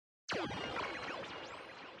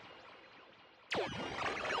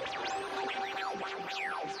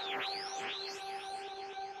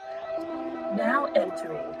Now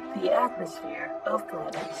entering the atmosphere of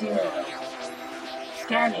Planet Zero.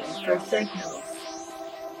 Scanning for signals.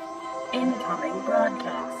 Incoming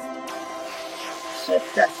broadcast.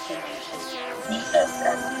 Shift destination.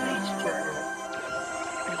 CSS page turner.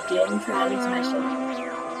 Begin transmission.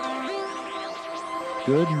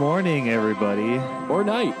 Good morning, everybody. Or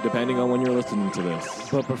night, depending on when you're listening to this.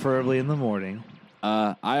 But preferably in the morning.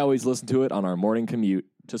 I always listen to it on our morning commute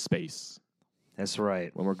to space. That's right.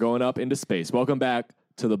 When we're going up into space. Welcome back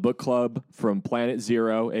to the book club from Planet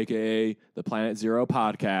Zero, a.k.a. the Planet Zero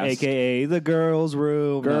podcast. A.k.a. the girls'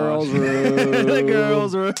 room. Girls' room. The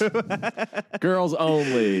girls' room. Girls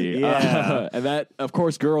only. Yeah. And that, of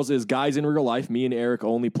course, girls is guys in real life. Me and Eric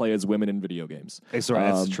only play as women in video games. That's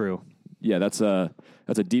right. That's true. Yeah, that's a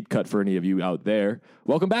deep cut for any of you out there.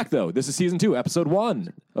 Welcome back, though. This is Season 2, Episode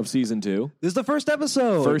 1 of Season 2. This is the first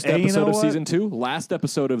episode. First episode of Season 2. Last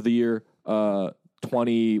episode of the year,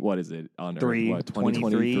 20, what is it? On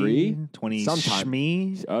 2023? 20 sometime.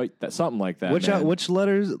 Shmee? Something like that, Which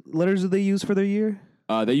letters do they use for their year?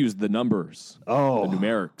 They use the numbers. Oh. The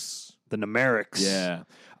numerics. The numerics. Yeah.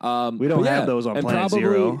 We don't have those on Planet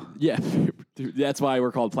Zero. Yeah. That's why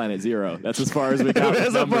we're called Planet Zero. That's as far as we count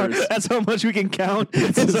numbers. That's how much we can count.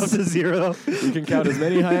 It's up to zero. We can count as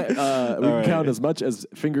many. Count as much as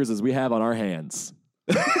fingers as we have on our hands.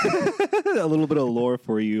 A little bit of lore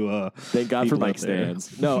for you. Thank God for mic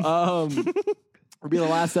stands. No. It'll be the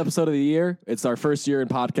last episode of the year. It's our first year in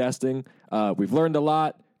podcasting. We've learned a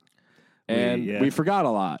lot. And we forgot a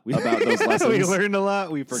lot about those lessons. We learned a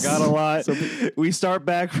lot. We forgot a lot. We start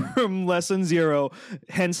back from lesson 0,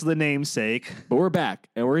 hence the namesake. But we're back,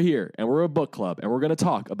 and we're here, and we're a book club, and we're going to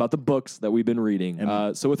talk about the books that we've been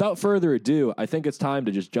reading. So without further ado, I think it's time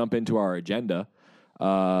to just jump into our agenda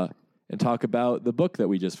and talk about the book that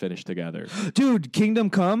we just finished together. Dude, Kingdom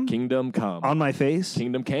Come? Kingdom Come. On my face?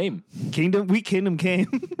 Kingdom Came. Kingdom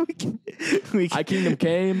came. I Kingdom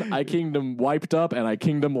Came, I Kingdom Wiped Up, and I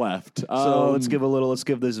Kingdom Left. So let's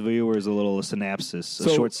give this viewers a little synopsis, a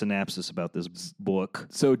short synopsis about this book.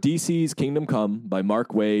 So DC's Kingdom Come by Mark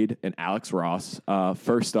Waid and Alex Ross.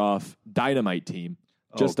 First off, Dynamite Team.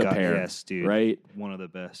 Just a pair. Yes, dude. Right? One of the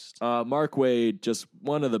best. Mark Waid, just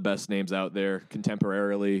one of the best names out there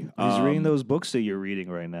contemporarily. He's reading those books that you're reading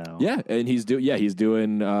right now. Yeah, and he's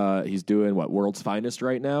doing what, World's Finest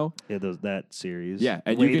right now? Yeah, that series. Yeah,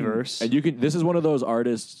 and Waidverse. you can this is one of those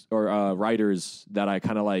artists or writers that I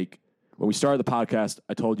kind of like. When we started the podcast,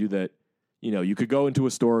 I told you that you could go into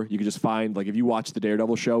a store, you could just find, like, if you watch the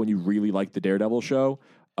Daredevil show and you really like the Daredevil show,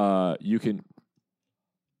 you can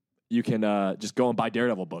just go and buy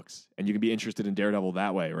Daredevil books, and you can be interested in Daredevil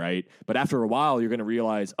that way, right? But after a while, you're going to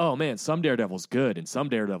realize, oh, man, some Daredevil's good and some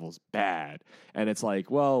Daredevil's bad. And it's like,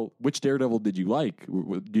 well, which Daredevil did you like?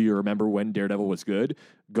 Do you remember when Daredevil was good?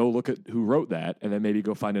 Go look at who wrote that, and then maybe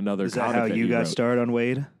go find another comic. Is that how you got started on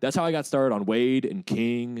Waid? That's how I got started on Waid and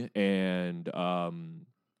King and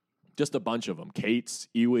just a bunch of them. Cates,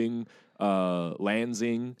 Ewing,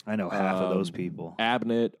 Lansing. I know half of those people.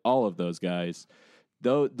 Abnett, all of those guys.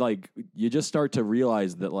 Though, like, you just start to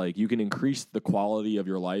realize that, like, you can increase the quality of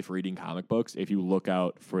your life reading comic books if you look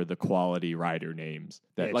out for the quality writer names.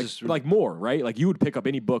 That like Moore, right? Like, you would pick up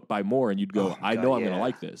any book by Moore and you'd go, I'm going to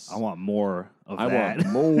like this. I want more of that. I want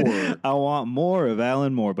more. I want more of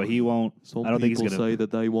Alan Moore, but he won't. I don't think he's going to say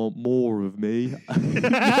that they want more of me.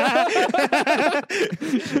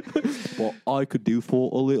 Well, I could do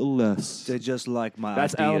for a little less. They just like my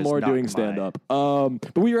That's ideas, Alan Moore not doing stand-up.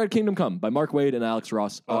 But we read Kingdom Come by Mark Waid and Alex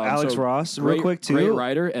Ross. Alex Ross, real quick, too. Great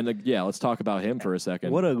writer. And, let's talk about him for a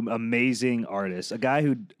second. What an amazing artist. A guy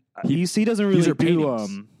who... He doesn't really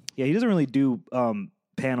do... he doesn't really do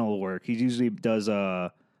panel work. He usually does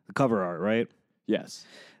the cover art, right? Yes.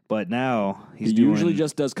 But now he usually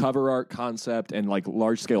just does cover art, concept, and like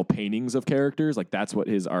large scale paintings of characters. Like that's what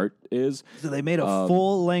his art is. So they made a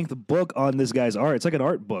full length book on this guy's art. It's like an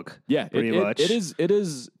art book. Yeah, pretty much. It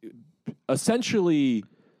is essentially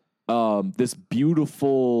this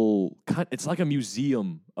beautiful. It's like a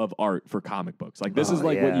museum of art for comic books. Like this is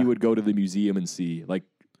like what you would go to the museum and see. Like.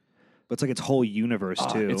 But it's like its whole universe,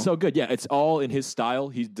 too. It's so good. Yeah, it's all in his style.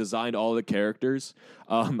 He's designed all the characters.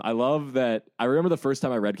 I love that. I remember the first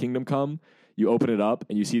time I read Kingdom Come, you open it up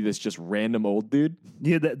and you see this just random old dude.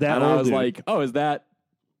 Yeah, that and old I was dude. like, oh, who is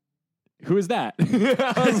that?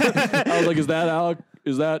 I was like, is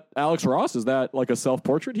that Alex Ross? Is that like a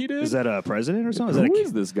self-portrait he did? Is that a president or something? Who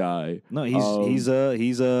is this guy? No, he's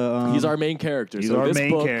our main character. He's so our this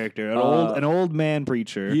main book, character, an old man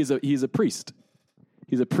preacher. He's a priest.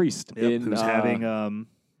 He's a priest who's having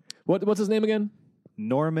what's his name again?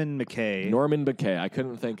 Norman McKay. Norman McKay. I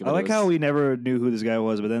couldn't think of it. I like how we never knew who this guy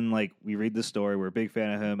was, but then like we read the story, we're a big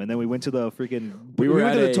fan of him, and then we went to the freaking we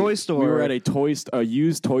went to the toy store. We were at a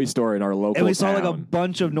used toy store in our local and we saw town. like a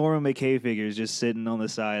bunch of Norman McKay figures just sitting on the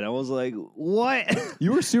side. I was like, what?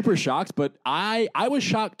 You were super shocked, but I was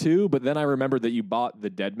shocked too, but then I remembered that you bought the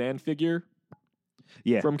Dead Man figure.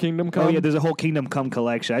 Yeah, from Kingdom Come. Oh yeah, there's a whole Kingdom Come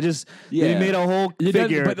collection. They made a whole figure,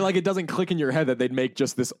 figure, but like it doesn't click in your head that they'd make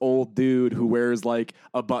just this old dude who wears like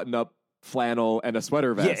a button-up flannel and a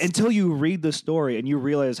sweater vest. Yeah, until you read the story and you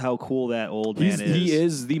realize how cool that old man is. He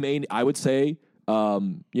is the main. I would say,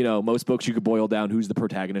 most books you could boil down. Who's the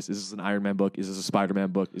protagonist? Is this an Iron Man book? Is this a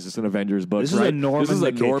Spider-Man book? Is this an Avengers book? This is a Norman. This is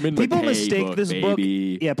a Norman. People McKay mistake book, this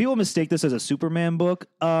baby. book. Yeah, people mistake this as a Superman book.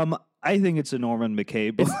 I think it's a Norman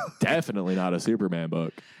McKay book. It's definitely not a Superman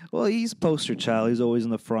book. Well, he's poster child. He's always in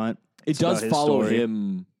the front. It does follow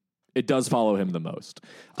him. It does follow him the most.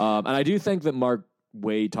 And I do think that Mark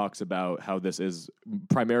Waid talks about how this is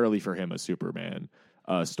primarily for him a Superman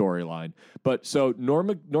storyline. But so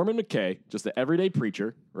Norman McKay, just an everyday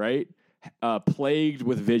preacher, right? Plagued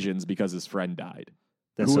with visions because his friend died.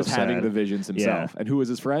 That's who so was having sad. the visions himself. Yeah. And who was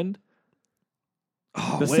his friend?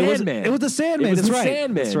 Oh, Sandman. It was the Sandman. It was That's the right.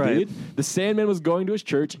 Sandman, That's right. dude. The Sandman was going to his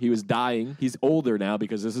church. He was dying. He's older now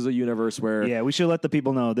because this is a universe where... Yeah, we should let the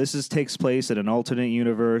people know this takes place in an alternate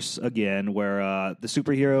universe again, where the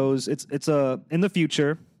superheroes. It's in the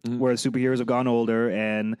future where the superheroes have gone older,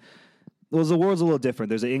 and the world's a little different.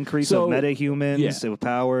 There's an increase of metahumans with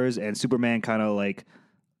powers, and Superman kind of like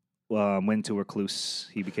went to recluse.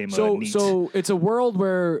 He became a neat. So it's a world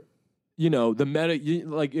where. The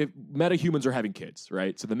metahumans are having kids,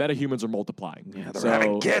 right? So the metahumans are multiplying. Yeah, they're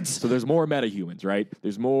having kids. So there's more metahumans, right?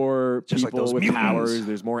 There's more Just people like with mutants. powers.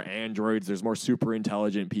 There's more androids. There's more super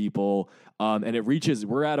intelligent people. And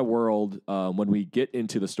we're at a world, when we get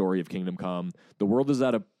into the story of Kingdom Come, the world is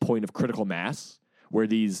at a point of critical mass where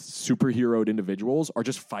these superheroed individuals are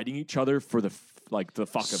just fighting each other for the fuck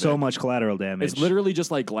of it. So much collateral damage. It's literally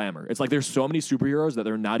just like glamour. It's like there's so many superheroes that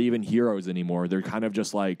they're not even heroes anymore. They're kind of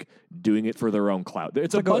just like doing it for their own clout.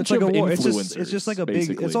 It's a bunch of war. influencers. It's just like a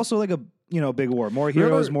basically. big. It's also like a big war. More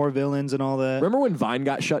heroes, more villains, and all that. Remember when Vine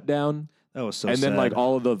got shut down? That was so and sad. then like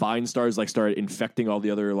all of the Vine stars like started infecting all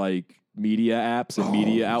the other like media apps and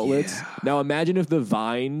media outlets. Yeah. Now imagine if the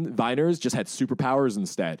Viners just had superpowers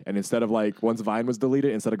instead. And instead of like once Vine was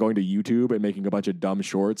deleted, instead of going to YouTube and making a bunch of dumb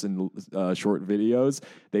shorts and short videos,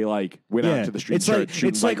 they like went out to the street and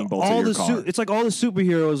shooting lightning bolts at your car. It's like all the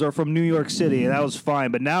superheroes are from New York City, and that was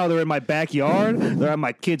fine. But now they're in my backyard. They're at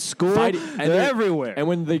my kid's school. They're everywhere. And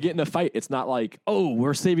when they get in a fight, it's not like, oh,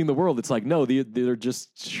 we're saving the world. It's like, no, they're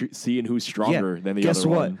just seeing who's stronger than the other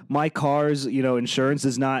one. Guess what? My car's insurance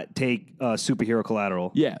does not take superhero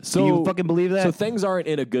collateral. Yeah. So do you fucking believe that? So things aren't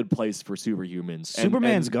in a good place for superhumans.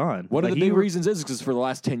 Superman's gone. One of the big reasons is because for the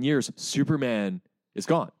last 10 years, Superman is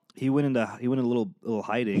gone. He went into a little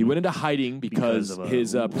hiding. He went into hiding because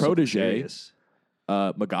his protege,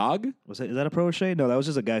 Magog. Is that a protege? No, that was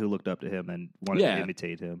just a guy who looked up to him and wanted to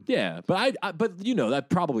imitate him. Yeah, but that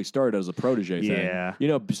probably started as a protege thing.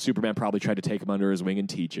 Yeah. Superman probably tried to take him under his wing and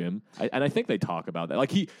teach him. And I think they talk about that.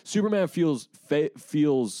 Like Superman feels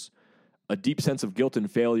a deep sense of guilt and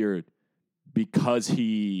failure because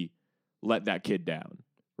he let that kid down.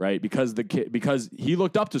 Right, because he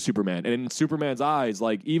looked up to Superman, and in Superman's eyes,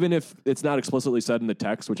 like even if it's not explicitly said in the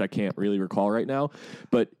text, which I can't really recall right now,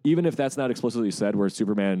 but even if that's not explicitly said, where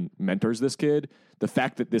Superman mentors this kid, the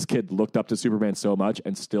fact that this kid looked up to Superman so much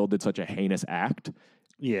and still did such a heinous act,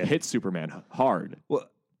 hit Superman hard. Well,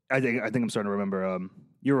 I think I'm starting to remember.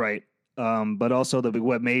 You're right, but also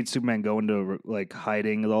what made Superman go into like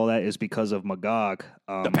hiding and all that is because of Magog,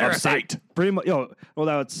 the parasite. Pretty much.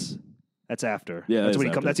 That's after. Yeah, that's when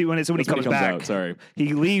he comes. That's when he comes back. Out, sorry,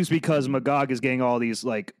 he leaves because Magog is getting all these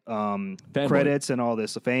like credits and all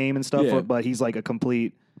this fame and stuff. Yeah. But he's like a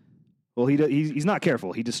complete. Well, he's not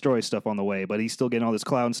careful. He destroys stuff on the way, but he's still getting all this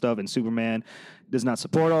cloud and stuff. And Superman does not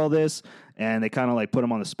support all this, and they kind of like put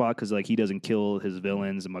him on the spot because like he doesn't kill his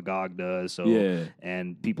villains and Magog does. So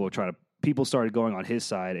and people started going on his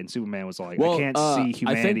side, and Superman was like, I can't see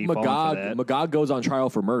humanity falling for that. Magog goes on trial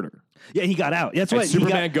for murder. Yeah, he got out. That's right.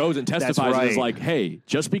 Superman goes and testifies and is like, hey,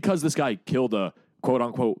 just because this guy killed a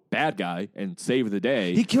quote-unquote bad guy and saved the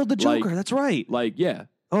day. He killed the Joker. That's right. Like, yeah.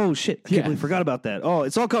 Oh, shit. I can't believe I forgot about that. Oh,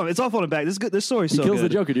 it's all coming. It's all falling back. This story's so good. He kills the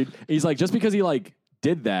Joker, dude. He's like, just because he like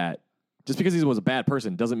did that, just because he was a bad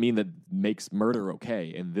person doesn't mean that makes murder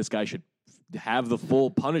okay. And this guy should have the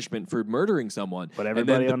full punishment for murdering someone. But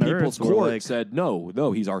everybody and on then the Earth people's were court like- said, no,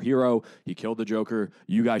 he's our hero. He killed the Joker.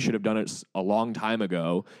 You guys should have done it a long time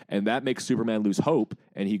ago. And that makes Superman lose hope,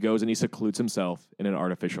 and he goes and he secludes himself in an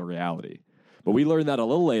artificial reality. But we learned that a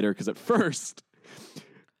little later, because at first,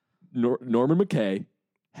 Norman McKay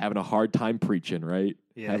having a hard time preaching, right?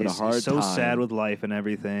 Yeah, having he's a hard so time. sad with life and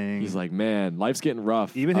everything. He's like, man, life's getting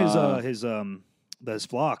rough. Even his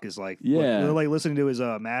flock is like, Yeah. they're like listening to his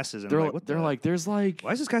masses, and they're like, what they're the- like, there's like,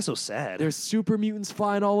 why is this guy so sad? there's super mutants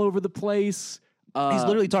flying all over the place. He's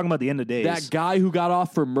literally talking about the end of days. That guy who got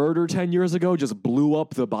off for murder 10 years ago just blew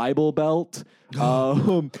up the Bible Belt.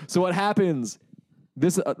 So what happens?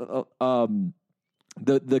 This the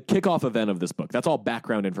kickoff event of this book. That's all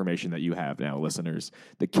background information that you have now, listeners.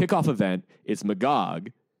 The kickoff event is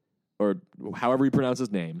Magog, or however you pronounce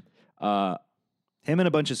his name. Him and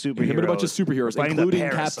a bunch of superheroes. Him and a bunch of superheroes, fighting the including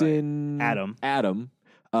parasite. Captain Adam.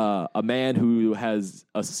 a man who has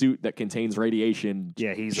a suit that contains radiation.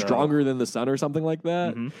 Yeah, he's stronger than the sun or something like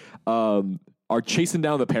that. Are chasing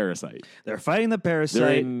down the parasite. They're fighting the parasite.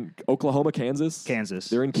 They're in Oklahoma, Kansas. They're in Kansas.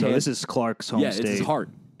 So Kansas. this is Clark's home Yeah, state. it's his heart.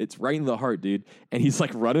 It's right in the heart, dude. And he's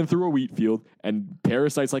like running through a wheat field, and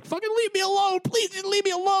Parasite's like, "Fucking leave me alone, please, just leave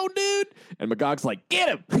me alone, dude." And Magog's like, "Get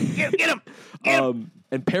him, get him."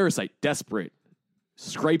 And Parasite, desperate,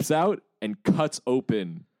 scrapes out and cuts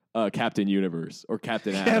open Captain Universe or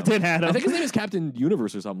Captain Atom. Captain Atom. I think his name is Captain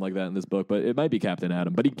Universe or something like that in this book, but it might be Captain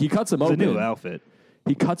Atom. But he cuts him It's a open. new outfit.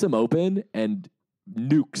 He cuts him open and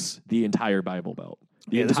nukes the entire Bible Belt.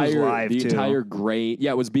 The this was live, too. entire grain.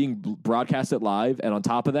 Yeah, it was being broadcasted live, and on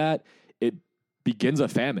top of that, it begins a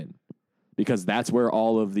famine because that's where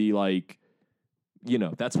all of the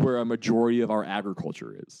that's where a majority of our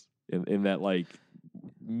agriculture is in that like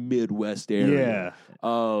Midwest area.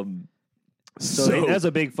 Yeah. So that's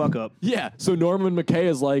a big fuck up. Yeah. So Norman McKay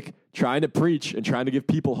is like trying to preach and trying to give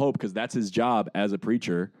people hope because that's his job as a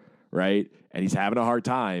preacher, right? And he's having a hard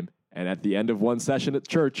time. And at the end of one session at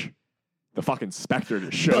church, the fucking Spectre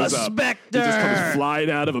just shows up. Spectre! He just comes flying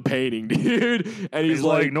out of a painting, dude. And he's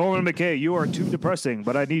like, Norman McKay, you are too depressing,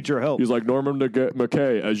 but I need your help. he's like, Norman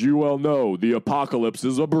McKay, as you well know, the apocalypse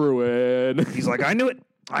is a brewing. He's like, I knew it.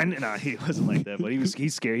 No, he wasn't like that, but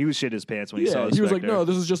he's scared. He was shit his pants when he saw the he was like, Spectre. no,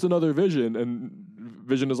 this is just another vision. And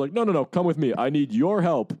Vision is like, no, come with me. I need your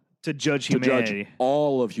help to judge to humanity. judge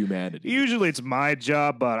all of humanity. Usually it's my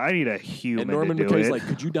job, but I need a human And Norman to do McKay's it. like,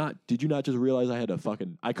 did you not just realize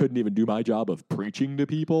I couldn't even do my job of preaching to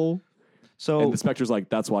people? So And the Spectre's like,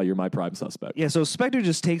 that's why you're my prime suspect. yeah, so Spectre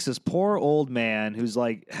just takes this poor old man who's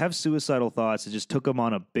like have suicidal thoughts and just took him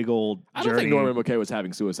on a big old I journey. don't think Norman McKay was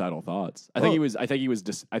having suicidal thoughts. I think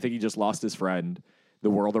he just lost his friend. The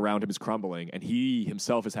world around him is crumbling, and he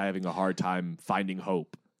himself is having a hard time finding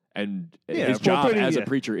hope. And his job as a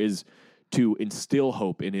preacher is to instill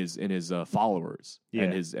hope in his followers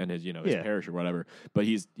and his parish or whatever. But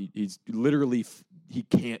he's literally he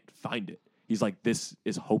can't find it. He's like, this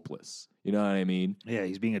is hopeless. You know what I mean? Yeah,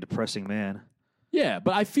 he's being a depressing man. Yeah,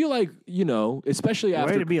 but I feel like, especially after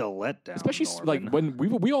Ready to be a letdown. especially Norman. like when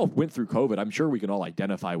we all went through COVID, I'm sure we can all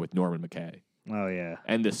identify with Norman McKay Oh yeah,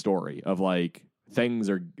 and this story of like things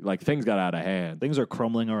got out of hand. things are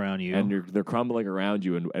crumbling around you. And they're crumbling around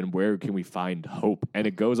you, and where can we find hope? And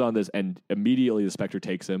it goes on this, and immediately the Spectre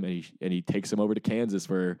takes him, and he takes him over to Kansas,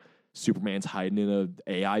 where Superman's hiding in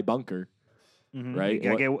a AI bunker, right?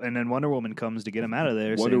 And then Wonder Woman comes to get him out of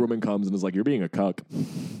there. Wonder saying, Woman comes and is like, "You're being a cuck."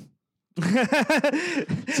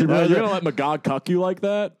 Superman, you're gonna let Magog cuck you like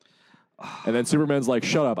that? And then Superman's like,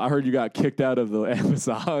 "Shut up! I heard you got kicked out of the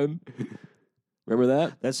Amazon." Remember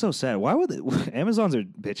that? That's so sad. Why would Amazons are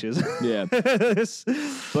bitches? Yeah.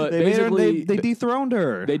 But basically, they dethroned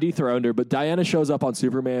her. They dethroned her, but Diana shows up on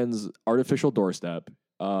Superman's artificial doorstep.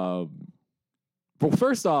 Well,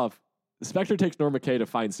 first off, Spectre takes Norman McKay to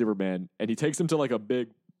find Superman, and he takes him to like a big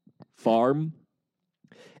farm,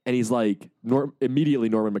 and he's like, immediately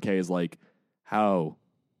Norman McKay is like, how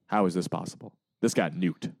is this possible? This got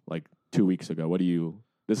nuked like 2 weeks ago.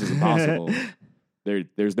 This is impossible.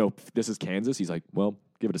 There's no, this is Kansas. He's like, well,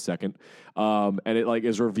 give it a second. And it like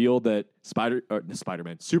is revealed that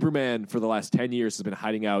Superman for the last 10 years has been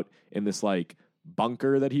hiding out in this like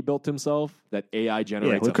bunker that he built himself that AI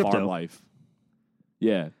generates a farm life.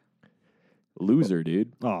 Yeah. Loser,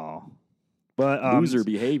 dude. Oh. But loser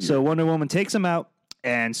behavior. So Wonder Woman takes him out,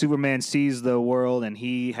 and Superman sees the world, and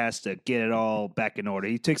he has to get it all back in order.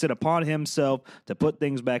 He takes it upon himself to put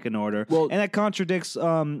things back in order. Well, and that contradicts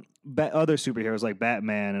other superheroes like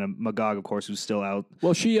Batman and Magog, of course, who's still out.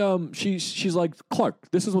 Well, she's like, Clark,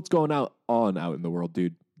 this is what's going on out in the world,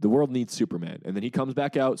 dude. the world needs Superman. And then he comes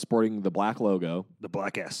back out sporting the black logo. The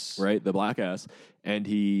black S. Right, the black S. And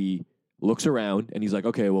he looks around and he's like,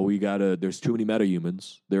 okay, well, there's too many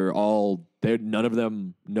metahumans. None of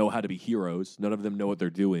them know how to be heroes. None of them know what they're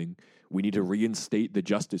doing. We need to reinstate the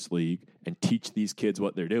Justice League and teach these kids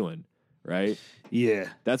what they're doing. Right? Yeah.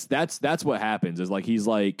 That's what happens, is like, he's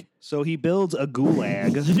like. So he builds a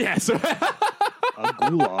gulag. Yes. A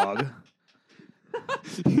gulag.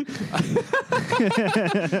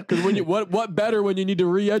 Because what better when you need to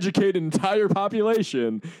re-educate an entire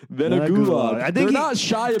population than a gulag? I think they're not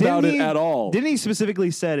shy about it at all. Didn't he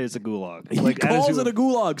specifically said it's a gulag? He calls it a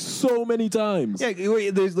gulag so many times. Yeah,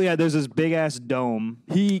 there's this big ass dome.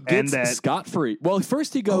 He gets scot-free. Well,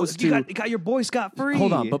 first he goes to. You got your boy scot-free.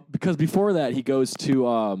 Hold on, but because before that he goes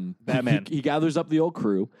to Batman. He gathers up the old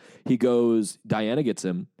crew. He goes. Diana gets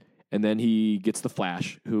him. And then he gets the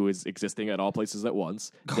Flash, who is existing at all places at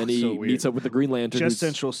once. Then he meets up with the Green Lantern. Just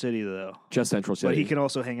Central City, though. Just Central City. But he can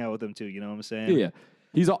also hang out with them, too. You know what I'm saying? Yeah.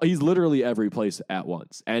 He's literally every place at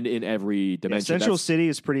once and in every dimension. Central City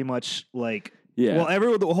is pretty much like... Yeah.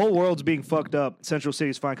 Well, the whole world's being fucked up. Central City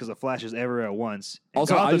is fine because the Flash is everywhere at once. And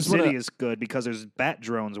also, Gotham City is good because there's bat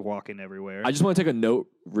drones walking everywhere. I just want to take a note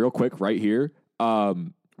real quick right here.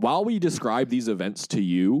 While we describe these events to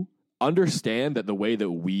you, understand that the way that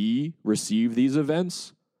we receive these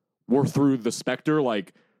events were through the Spectre,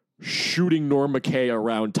 like shooting Norm Mackay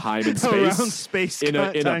around time and space, in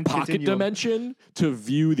a pocket dimension to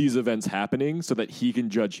view these events happening so that he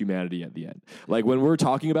can judge humanity at the end. Like when we're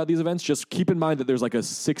talking about these events, just keep in mind that there's like a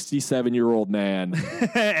 67-year-old man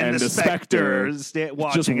and the Spectre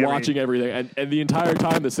watching everything. And the entire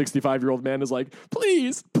time the 65-year-old man is like,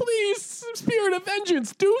 please, Spirit of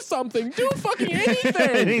Vengeance, do something, do fucking anything.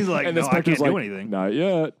 And he's like, and the Spectre's I can't like, do anything. Not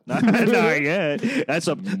yet. Not yet. Wait.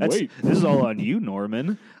 This is all on you,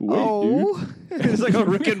 Norman. Dude. It's like a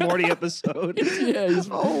Rick and Morty episode. Yeah,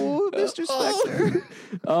 Mr. Spectre.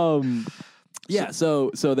 Yeah,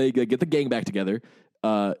 so they get the gang back together.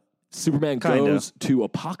 Superman goes to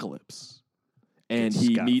Apocalypse, and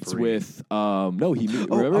he meets with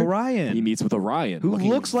remember? Orion. He meets with Orion, who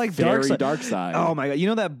looks like Darkseid. Oh my god! You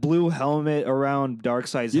know that blue helmet around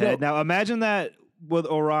Darkseid's head? Now imagine that with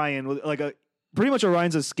Orion, with like a. Pretty much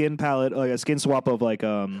Orion's a skin palette, like a skin swap of like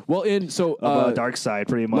Darkseid.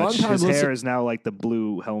 Pretty much, his hair is now like the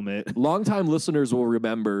blue helmet. Longtime listeners will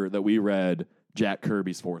remember that we read Jack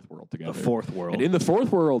Kirby's Fourth World together. The Fourth World, and in the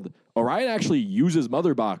Fourth World, Orion actually uses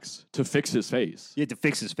Mother Box to fix his face. Yeah, to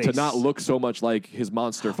fix his face to not look so much like his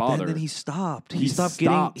monster father. And then he stopped. He stopped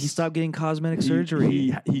getting cosmetic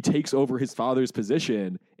surgery. He takes over his father's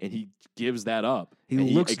position and he gives that up. He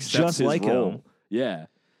looks just like him. Yeah.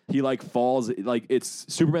 He like falls, like it's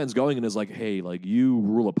Superman's going and is like, hey, like you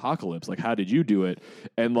rule Apocalypse. Like, how did you do it?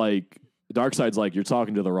 And like Darkseid's like, you're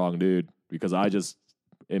talking to the wrong dude because I just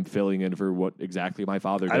am filling in for what exactly my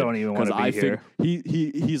father did. I don't even want to be here.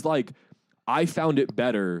 He's like, I found it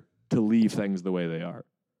better to leave things the way they are.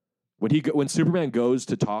 When Superman goes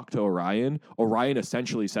to talk to Orion, Orion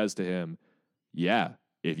essentially says to him, yeah,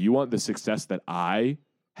 if you want the success that I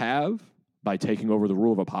have by taking over the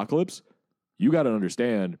rule of Apocalypse, you got to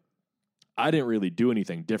understand, I didn't really do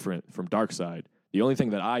anything different from Darkseid. The only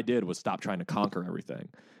thing that I did was stop trying to conquer everything.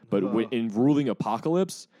 But in ruling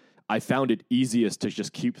Apocalypse, I found it easiest to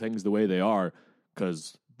just keep things the way they are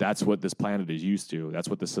because that's what this planet is used to. That's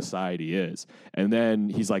what the society is. And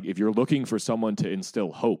then he's like, if you're looking for someone to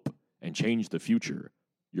instill hope and change the future,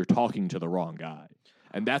 you're talking to the wrong guy.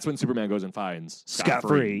 And that's when Superman goes and finds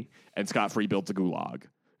Scott-Free. And Scott-Free builds a gulag.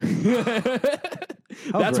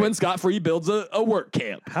 That's when Scott-Free builds a work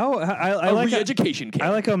camp. I like re-education camp. I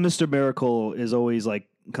like how Mr. Miracle is always like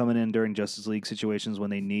coming in during Justice League situations when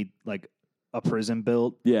they need like a prison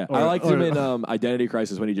built. Yeah, I liked him in Identity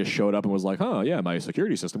Crisis when he just showed up and was like, "Huh, yeah, my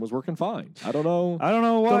security system was working fine. I don't know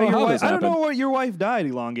why your wife died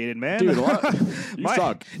elongated, man. Dude, you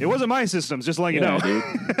suck. It wasn't my systems, just letting you know, dude.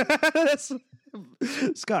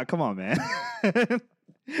 Scott, come on, man."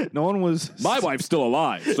 No one was. My wife's still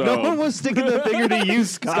alive. So. No one was sticking the finger to you,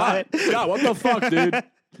 Scott. Scott, what the fuck, dude?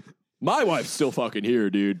 My wife's still fucking here,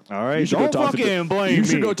 dude. All right, don't fucking blame me. You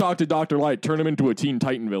should go talk to Dr. Light. Turn him into a Teen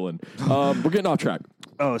Titan villain. We're getting off track.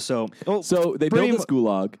 So they build this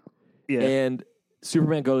gulag, yeah. And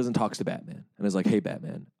Superman goes and talks to Batman and is like, "Hey,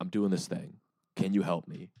 Batman, I'm doing this thing. Can you help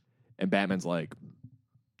me?" And Batman's like,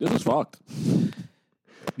 "This is fucked."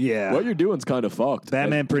 Yeah. What you're doing's kind of fucked.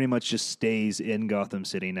 Batman pretty much just stays in Gotham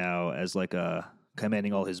City now as like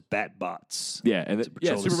commanding all his bat bots. Yeah, and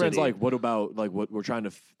Superman's like, what about like what we're trying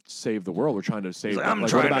to save the world? We're trying to save.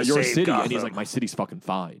 What about your city? Gotham. And he's like, my city's fucking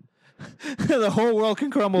fine. The whole world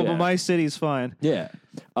can crumble, but my city's fine. Yeah.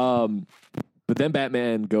 But then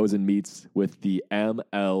Batman goes and meets with the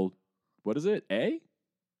ML. What is it? A?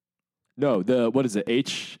 No, what is it?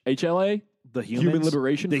 HLA? The Human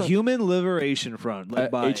Liberation the Front? Human Liberation Front,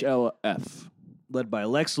 led by HLF. led by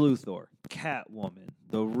Lex Luthor, Catwoman,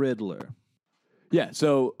 the Riddler, Yeah,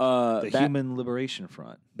 so the Human Liberation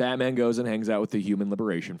Front. Batman goes and hangs out with the Human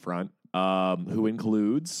Liberation Front, who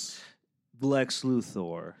includes Lex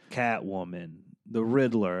Luthor, Catwoman, the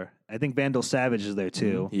Riddler. I think Vandal Savage is there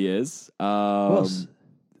too. He is. Who else?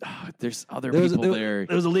 There's other people there.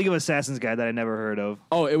 There was a League of Assassins guy that I never heard of.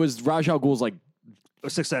 Oh, it was Ra's al Ghul's like A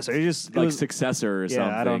successor. It was, successor or yeah,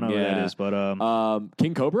 something. I don't know who that is, but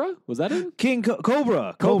King Cobra? Was that him?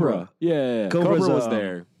 Cobra. Yeah. Cobra's, Cobra was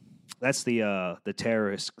there. That's the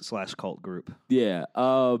terrorist / cult group. Yeah.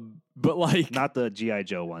 But like Not the G.I.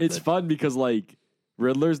 Joe one. it's fun because like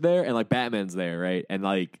Riddler's there and like Batman's there, right? And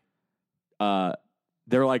like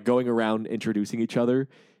they're like going around introducing each other.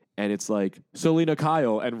 And it's like Selena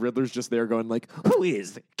Kyle, and Riddler's just there going like, "Who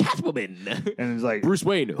is Catwoman?" And it's like Bruce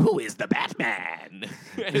Wayne, "Who is the Batman?"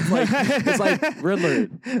 And it's like Riddler.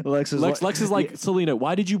 Lex is like, Selena,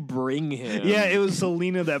 why did you bring him? Yeah, it was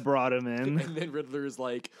Selena that brought him in. And then Riddler is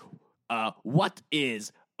like, what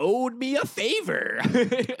is owed me a favor?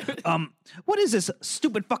 What is this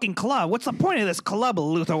stupid fucking club? What's the point of this club,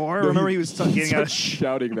 Luthor? Remember he was getting out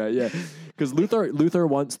shouting that, yeah. Because Luthor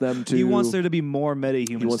wants them to. He wants there to be more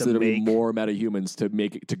metahumans. He wants there to be more metahumans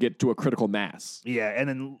to get to a critical mass. Yeah, and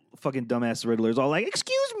then fucking dumbass Riddler's all like,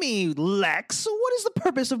 "Excuse me, Lex. What is the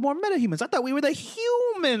purpose of more metahumans? I thought we were the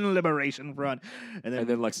Human Liberation Front." And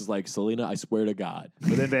then Lex is like, "Selena, I swear to God."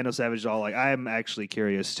 But then Vandal Savage is all like, "I'm actually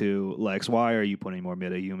curious too, Lex. Why are you putting more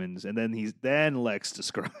metahumans?" And then Lex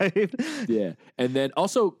described. Yeah, and then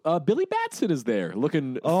also Billy Batson is there,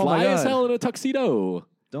 looking Oh fly my as God. hell in a tuxedo.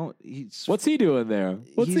 What's he doing there?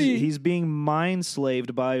 He's being mind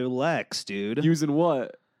slaved by Lex, dude. Using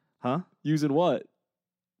what? Huh? Using what?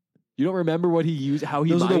 You don't remember what he used? How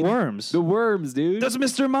he? Those are the mined? worms. The worms, dude. That's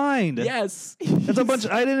Mr. Mind. Yes. That's a bunch.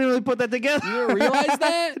 I didn't really put that together. You didn't realize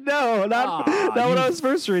that? No, not when I was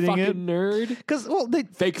first reading it. Fucking nerd. Because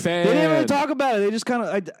Fake fan. they didn't really talk about it. They just kind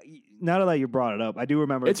of. Now that you brought it up, I do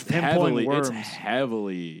remember It's him heavily. pulling worms. It's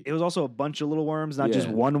heavily. It was also a bunch of little worms, not just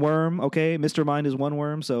Yeah. one worm. Okay, Mr. Mind is one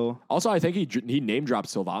worm, so Also, I think he name dropped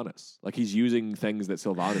Sylvanas. Like he's using things that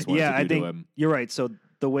Sylvanas wanted yeah, to I do think to him. you're right. So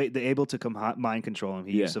the way they're able to mind control him,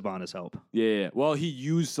 he used Sylvanas' help. Yeah. Well, he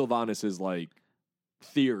used Sylvanas' like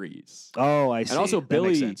theories. Oh, I see. And also That makes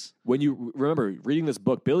Billy, sense. when you remember reading this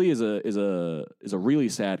book, Billy is a really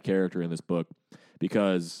sad character in this book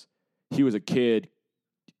because he was a kid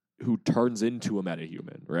who turns into a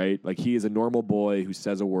metahuman, right? Like he is a normal boy who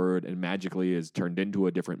says a word and magically is turned into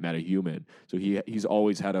a different metahuman. So he's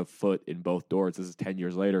always had a foot in both doors. This is 10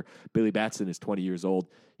 years later. Billy Batson is 20 years old.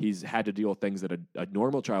 He's had to deal with things that a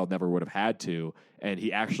normal child never would have had to, and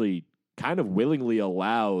he actually kind of willingly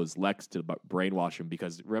allows Lex to brainwash him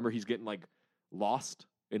because remember he's getting like lost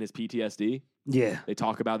in his PTSD. Yeah. They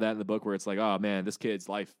talk about that in the book where it's like, oh man, this kid's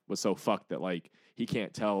life was so fucked that like he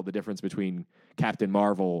can't tell the difference between Captain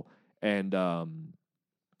Marvel and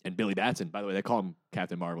Billy Batson. By the way, they call him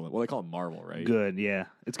Captain Marvel. Well, they call him Marvel, right? Good, yeah.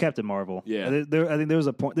 It's Captain Marvel. Yeah. I think there was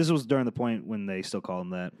a point. This was during the point when they still call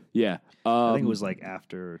him that. Yeah. I think it was like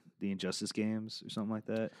after the Injustice games or something like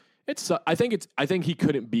that. I think he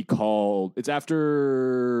couldn't be called. It's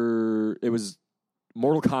after it was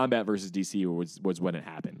Mortal Kombat versus DC was when it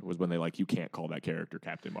happened. Was when they like you can't call that character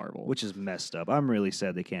Captain Marvel, Which is messed up. I'm really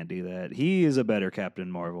sad they can't do that. He is a better Captain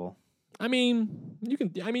Marvel. I mean, you can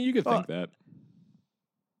think that.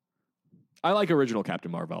 I like original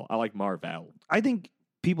Captain Marvel. I like Marvel. I think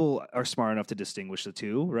people are smart enough to distinguish the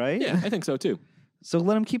two, right? Yeah, I think so too. So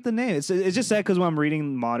let him keep the name. It's just sad because when I'm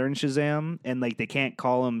reading modern Shazam and like they can't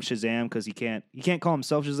call him Shazam because he can't call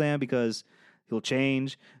himself Shazam because he'll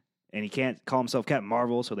change, and he can't call himself Captain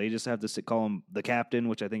Marvel, so they just have to call him the Captain,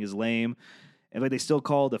 which I think is lame. And like they still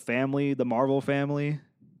call the family the Marvel family.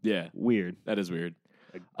 Yeah, Weird. that is weird.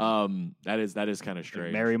 That is kind of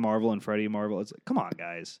strange. Mary Marvel and Freddie Marvel. It's like, come on,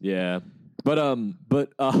 guys. Yeah, but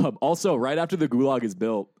also right after the Gulag is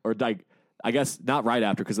built, or like I guess not right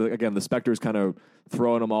after, because again the Spectre's kind of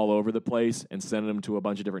throwing them all over the place and sending them to a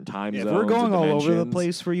bunch of different time If zones. we're going and all over the dimensions.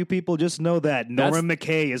 place for you people, just know that Norman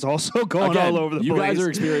McKay is also going Again, all over the you place. guys are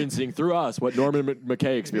experiencing through us what Norman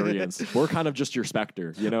McKay experienced. We're kind of just your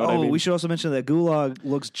Spectre. You know what I mean? We should also mention that Gulag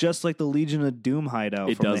looks just like the Legion of Doom hideout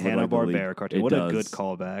It from the does look like the Hanna-Barbera cartoon. It What does. a good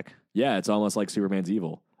callback. Yeah, it's almost like Superman's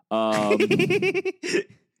evil.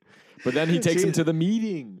 But then he takes him to the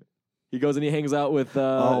meeting. He goes and he hangs out with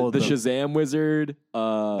the Shazam wizard,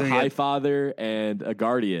 Highfather, and a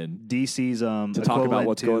Guardian. DC's to talk about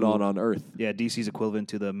what's going on Earth. Yeah, DC's equivalent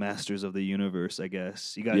to the Masters of the Universe, I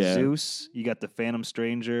guess. You got Zeus, you got the Phantom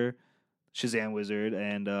Stranger, Shazam wizard,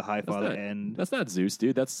 and Highfather. That's not Zeus,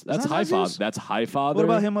 dude. That's Highfather. That's Highfather. What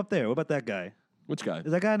about him up there? What about that guy? Which guy?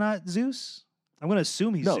 Is that guy not Zeus? I'm gonna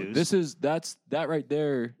assume he's Zeus. That right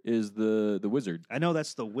there is the wizard. I know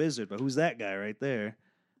that's the wizard, but who's that guy right there?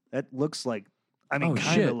 That looks like, kind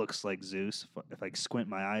of looks like Zeus if I squint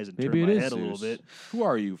my eyes and turn my head a little bit. Who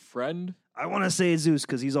are you, friend? I want to say Zeus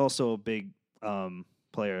because he's also a big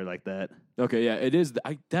player like that. Okay, yeah, it is.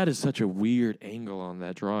 That is such a weird angle on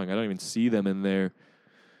that drawing. I don't even see them in there.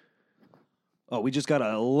 Oh, we just got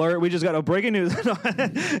an alert. We just got a breaking news. Never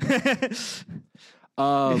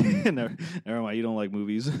mind. You don't like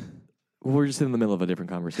movies. We're just in the middle of a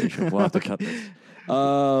different conversation. We'll have to cut this.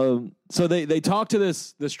 So they talk to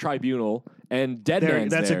this tribunal, and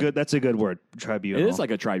Deadman's there. That's a good word. Tribunal. It is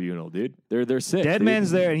like a tribunal, dude. They're sick.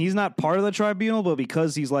 Deadman's there, and he's not part of the tribunal, but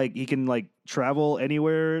because he can travel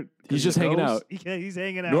anywhere. He's just hanging out. Yeah, he's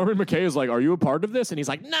hanging out. Norman McKay is like, "Are you a part of this?" And he's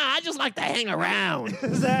like, "Nah, I just like to hang around."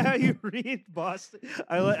 Is that how you read Boston?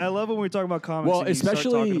 I love when we talk about comics. Well, and you start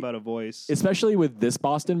talking about a voice, especially with this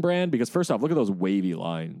Boston brand, because first off, look at those wavy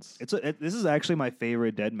lines. This is actually my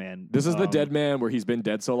favorite Deadman. This is the Deadman where he's been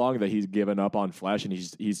dead so long that he's given up on flesh, and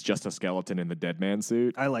he's just a skeleton in the Deadman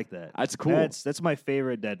suit. I like that. That's cool. That's my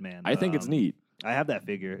favorite Deadman. I think it's neat. I have that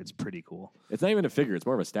figure. It's pretty cool. It's not even a figure. It's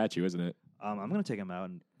more of a statue, isn't it? I'm going to take him out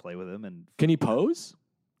and play with him. And can he pose?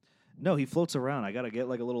 No, he floats around. I got to get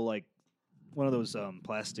like a little one of those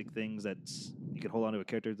plastic things that you can hold onto a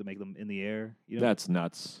character to make them in the air. You know? That's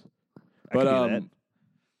nuts. But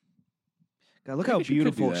God, look how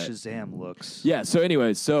beautiful Shazam looks. Yeah. So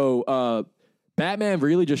anyway, Batman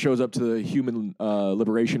really just shows up to the Human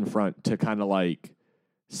Liberation Front to kind of like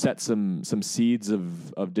set some seeds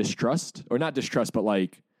of distrust, or not distrust, but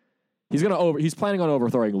like he's planning on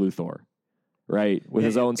overthrowing Luthor, right, with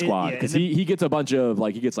his own squad, because he gets a bunch of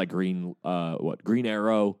Green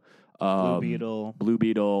Arrow, Blue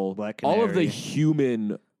Beetle, Black Canary. all of the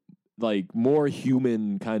human, more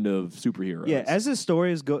human kind of superheroes. Yeah, as this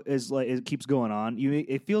story it keeps going on,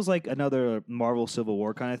 it feels like another Marvel Civil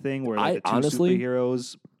War kind of thing where the two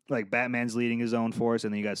superheroes. Like Batman's leading his own force,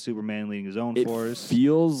 and then you got Superman leading his own force. It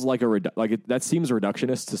feels like that seems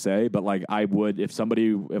reductionist to say, but I would if I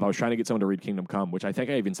was trying to get someone to read Kingdom Come, which I think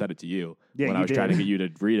I even said it to you when I was trying to get you to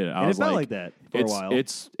read it. I was felt like that for a while.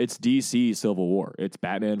 It's DC Civil War. It's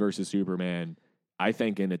Batman versus Superman. I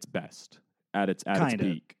think in its best, at its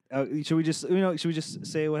peak. Should we just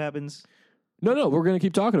say what happens? No, we're gonna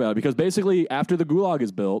keep talking about it because basically after the Gulag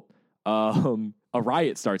is built, a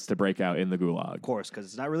riot starts to break out in the Gulag. Of course, because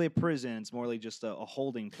it's not really a prison; it's more like just a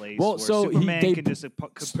holding place. Well, where so Superman can just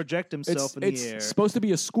project himself in the air. It's supposed to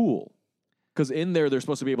be a school, because in there they're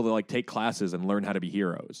supposed to be able to take classes and learn how to be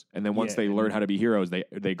heroes. And then once they learn how to be heroes,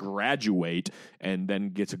 they graduate and then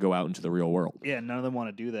get to go out into the real world. Yeah, none of them want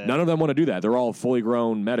to do that. None of them want to do that. They're all fully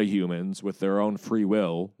grown metahumans with their own free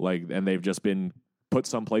will, and they've just been put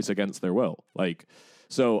someplace against their will.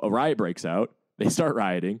 So a riot breaks out. They start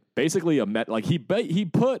rioting. Basically, he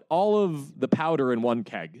put all of the powder in one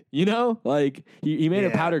keg. You know, he made a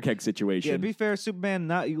powder keg situation. Yeah, to be fair, Superman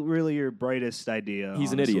not really your brightest idea.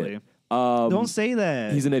 He's honestly. an idiot. Don't say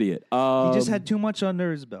that. He's an idiot. He just had too much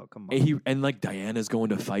under his belt. Come on. And Diana's going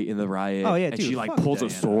to fight in the riot. Oh yeah, and dude, she pulls Diana. A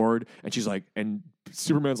sword, and she's like, and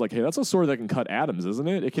Superman's like, hey, that's a sword that can cut atoms, isn't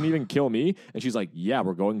it? It can even kill me. And she's like, yeah,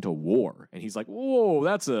 we're going to war. And he's like, whoa,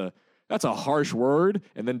 that's a harsh word.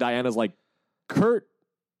 And then Diana's like, Kurt,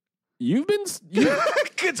 it's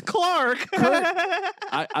Clark. Kurt,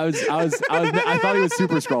 I thought he was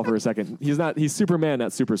Super Skrull for a second. He's Superman,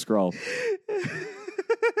 not Super Skrull.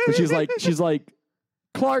 But she's like,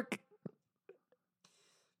 Clark,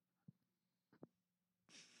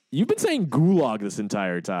 you've been saying Gulag this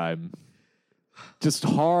entire time. Just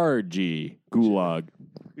hard G, Gulag.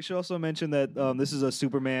 We should also mention that this is a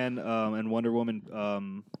Superman and Wonder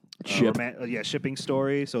Woman shipping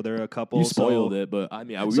story. So they're a couple. You spoiled it, but I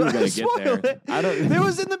mean, we were gonna get there. There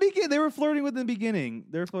was in the beginning. They were flirting with in the beginning.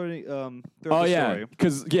 They were flirting. Oh yeah,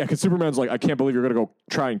 because Superman's like, I can't believe you're gonna go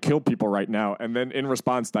try and kill people right now, and then in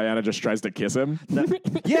response, Diana just tries to kiss him. That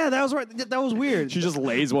was right. That was weird. She just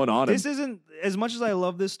lays one on him. This isn't as much as I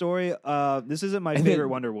love this story. This isn't my favorite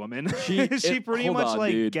Wonder Woman. She pretty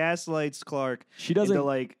much gaslights Clark. She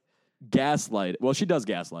doesn't gaslight. Well, she does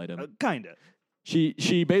gaslight him. Kinda. She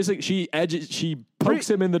pokes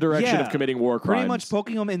him in the direction of committing war crimes. Pretty much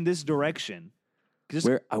poking him in this direction.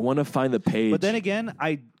 Where I want to find the page. But then again,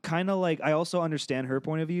 I kind of like, I also understand her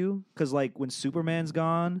point of view because like when Superman's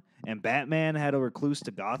gone and Batman had a recluse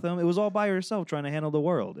to Gotham, it was all by herself trying to handle the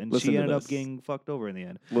world, and Listen she to ended up this. getting fucked over in the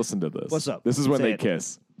end. Listen to this. What's up? This is when Say they it.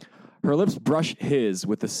 kiss. Her lips brush his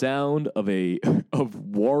with the sound of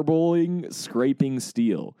warbling, scraping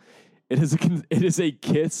steel. It is a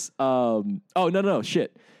kiss. No,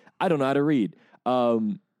 shit. I don't know how to read.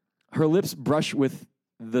 Her lips brush with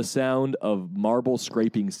the sound of marble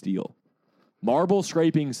scraping steel. Marble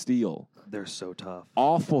scraping steel. They're so tough.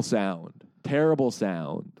 Awful sound. Terrible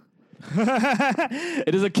sound.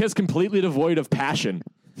 It is a kiss completely devoid of passion.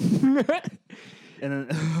 And then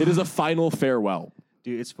It is a final farewell.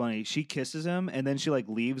 dude, it's funny. She kisses him, and then she like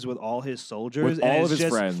leaves with all his soldiers, With and all it's of his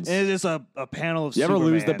just, friends. And it's just a panel of. You ever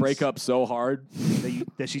lose the Supermans breakup so hard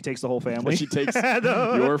that she takes the whole family? that she takes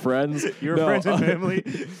No. your friends? Your No. friends and family.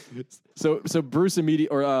 So Bruce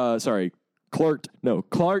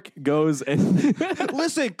Clark goes and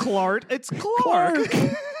Listen, Clark, it's Clark.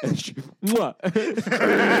 and mwah.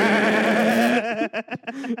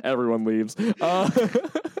 Everyone leaves.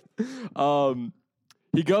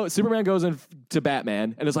 Superman goes in to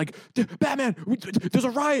Batman and is like, Batman, there's a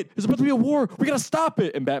riot. There's about to be a war. We got to stop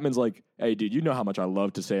it. And Batman's like, hey, dude, you know how much I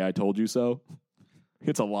love to say I told you so?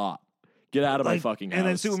 It's a lot. Get out of my fucking house. And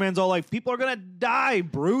then Superman's all like, people are going to die.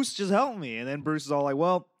 Bruce, just help me. And then Bruce is all like,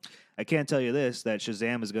 well, I can't tell you this, that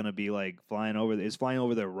Shazam is going to be like flying over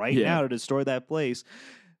there right now to destroy that place,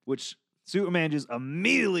 which Superman just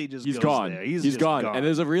immediately just He's goes gone. there. He's gone. And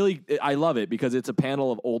there's I love it because it's a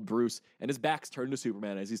panel of old Bruce and his back's turned to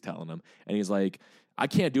Superman as he's telling him. And he's like, I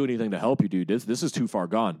can't do anything to help you, dude. This is too far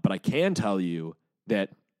gone. But I can tell you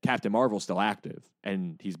that Captain Marvel's still active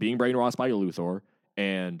and he's being brainwashed by Luthor.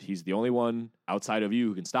 And he's the only one outside of you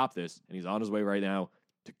who can stop this. And he's on his way right now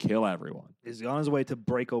to kill everyone. He's on his way to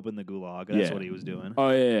break open the gulag. That's what he was doing. Oh,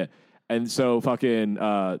 yeah. And so fucking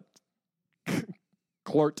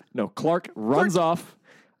Clark runs off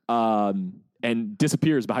and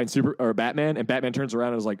disappears behind Batman. And Batman turns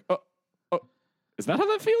around and is like, oh, is that how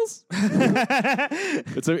that feels?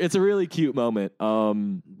 It's a really cute moment.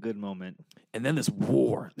 Good moment. And then this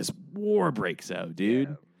war breaks out, dude.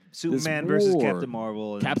 Yeah. Superman versus Captain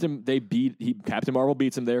Marvel. And Captain Marvel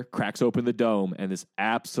beats him there, cracks open the dome, and this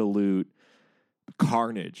absolute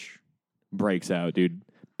carnage breaks out, dude.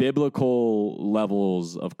 Biblical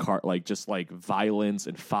levels of just violence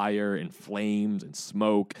and fire and flames and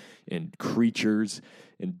smoke and creatures.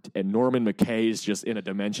 And Norman McKay is just in a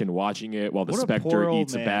dimension watching it while the Spectre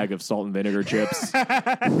eats a bag of salt and vinegar chips.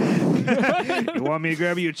 You want me to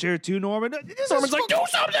grab you a chair too, Norman? Norman's like, do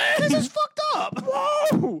something! This is fucked up.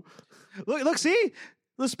 Whoa! Look, see?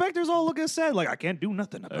 The Spectre's all looking sad, like, I can't do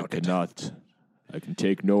nothing about it. I can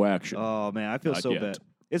take no action. Oh, man, I feel Not so yet. bad.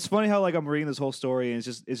 It's funny how I'm reading this whole story and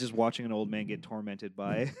it's just watching an old man get tormented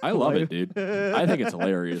by. I love it, dude. I think it's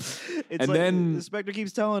hilarious. It's And like then- the Spectre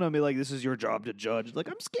keeps telling him, like, this is your job to judge. Like,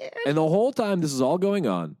 I'm scared. And the whole time this is all going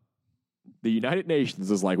on, the United Nations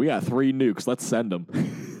is like, we got 3 nukes. Let's send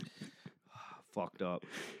them. Fucked up.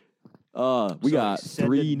 We So got send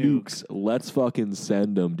 3 a nuke. nukes. Let's fucking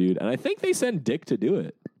send them, dude. And I think they send Dick to do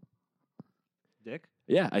it. Dick?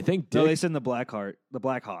 Yeah, I think Dick. No, they send the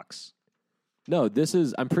Blackhawks. No,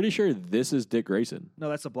 I'm pretty sure this is Dick Grayson. No,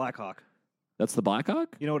 that's the Blackhawk. That's the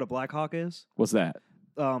Blackhawk? You know what a Blackhawk is? What's that?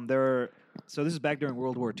 So this is back during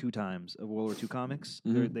World War II times, of World War II comics.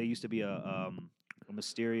 Mhm. They used to be a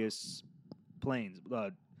mysterious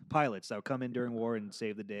pilots that would come in during war and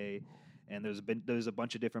save the day. And there's a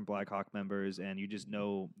bunch of different Blackhawk members, and you just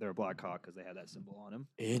know they're a Blackhawk because they have that symbol on him.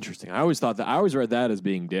 Interesting. I always read that as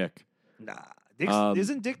being Dick. Nah,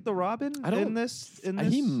 isn't Dick the Robin in this?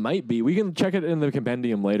 He might be. We can check it in the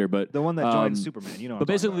compendium later, but The one that joins Superman. You know. But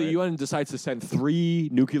basically, the UN decides to send 3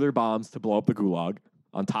 nuclear bombs to blow up the Gulag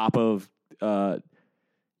on top of,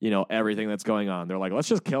 everything that's going on. They're like, let's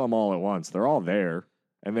just kill them all at once. They're all there.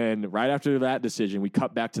 And then right after that decision, we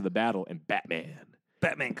cut back to the battle, and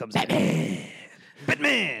Batman comes in.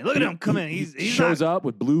 Batman, look at him come in. He shows up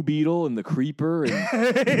with Blue Beetle and the Creeper.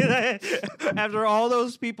 And After all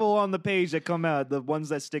those people on the page that come out, the ones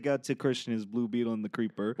that stick out to Christian is Blue Beetle and the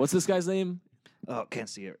Creeper. what's this guy's name? Oh, can't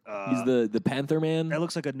see it. He's the Panther Man. That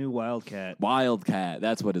looks like a new Wildcat. Wildcat.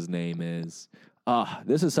 That's what his name is.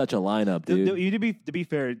 This is such a lineup, dude. To be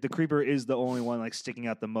fair, the Creeper is the only one sticking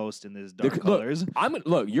out the most in this dark colors.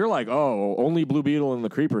 Look, you're like, oh, only Blue Beetle and the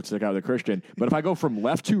Creeper stick out the Christian. But if I go from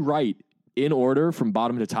left to right in order, from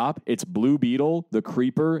bottom to top, it's Blue Beetle, the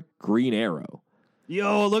Creeper, Green Arrow.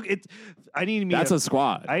 Yo, look, That's a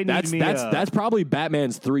squad. That's probably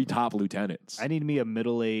Batman's 3 top lieutenants. I need me a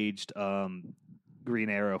middle-aged Green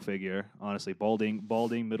Arrow figure. Honestly, balding,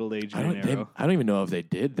 middle-aged Green Arrow. I don't even know if they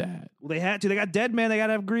did that. Well, they had to. They got Dead Man. They got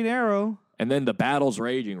to have Green Arrow. And then the battle's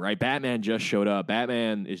raging, right? Batman just showed up.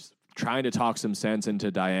 Batman is trying to talk some sense into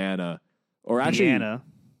Diana. Or actually,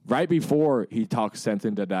 right before he talks sense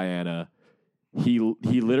into Diana, he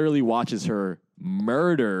literally watches her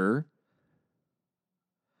murder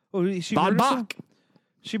She Von murders Bach.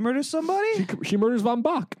 She murders somebody? She murders Von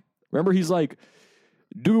Bach. Remember, he's like,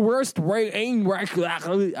 "Du wirst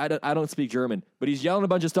I don't speak German, but he's yelling a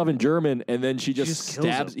bunch of stuff in German, and then she just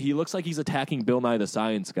stabs. He looks like he's attacking Bill Nye the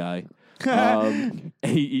Science Guy.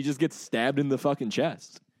 He just gets stabbed in the fucking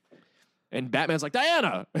chest. And Batman's like,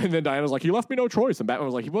 Diana! And then Diana's like, he left me no choice. And Batman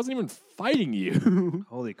was like, he wasn't even fighting you.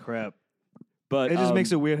 Holy crap. But it just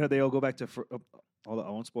makes it weird how they all go back to... I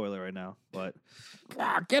won't spoil it right now, but...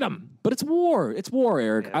 get him! But it's war. It's war,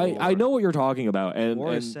 Eric. Yeah, I know what you're talking about. And,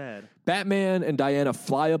 war is sad. Batman and Diana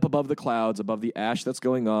fly up above the clouds, above the ash that's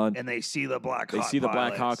going on. And they see the Blackhawks. They see the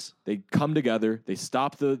Blackhawks. They come together. They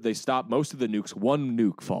stop most of the nukes. One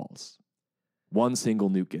nuke falls. One single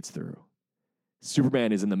nuke gets through.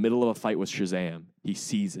 Superman is in the middle of a fight with Shazam. He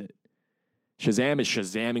sees it. Shazam is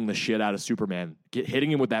Shazamming the shit out of Superman,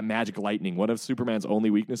 hitting him with that magic lightning, one of Superman's only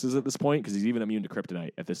weaknesses at this point, because he's even immune to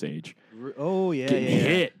kryptonite at this age. Oh, yeah,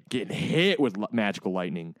 Getting hit with magical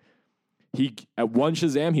lightning. At one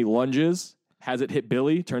Shazam, he lunges, has it hit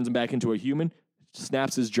Billy, turns him back into a human,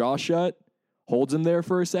 snaps his jaw shut, holds him there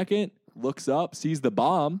for a second, looks up, sees the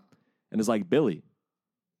bomb, and is like, Billy,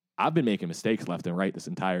 I've been making mistakes left and right this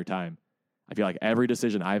entire time. I feel like every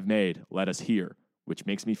decision I've made led us here, which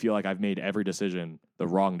makes me feel like I've made every decision the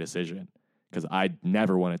wrong decision because I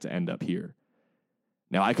never wanted to end up here.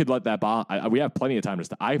 Now, I could let that bomb... we have plenty of time to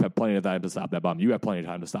stop... I have plenty of time to stop that bomb. You have plenty of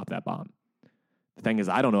time to stop that bomb. The thing is,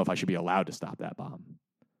 I don't know if I should be allowed to stop that bomb.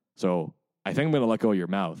 So I think I'm going to let go of your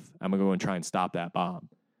mouth. I'm going to go and try and stop that bomb.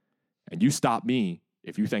 And you stop me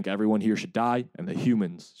if you think everyone here should die and the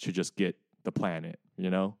humans should just get the planet, you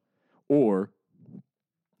know? Or...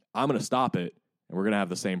 I'm going to stop it, and we're going to have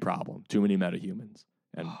the same problem. Too many metahumans.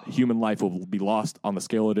 And human life will be lost on the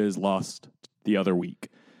scale it is lost the other week.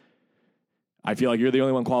 I feel like you're the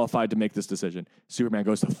only one qualified to make this decision. Superman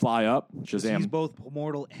goes to fly up. Shazam. He's both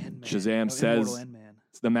mortal and man. Shazam says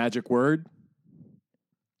it's the magic word,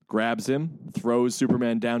 grabs him, throws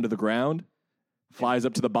Superman down to the ground, flies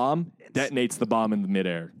up to the bomb, detonates the bomb in the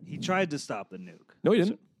midair. He tried to stop the nuke. No, he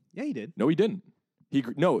didn't. Yeah, he did. No, he didn't. He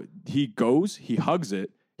goes, he hugs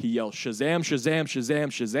it, he yells, Shazam, Shazam, Shazam,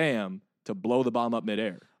 Shazam, to blow the bomb up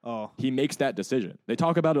midair. Oh. He makes that decision. They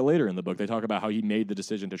talk about it later in the book. They talk about how he made the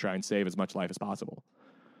decision to try and save as much life as possible.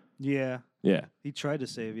 Yeah. Yeah. He tried to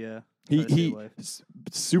save,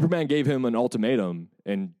 Superman gave him an ultimatum,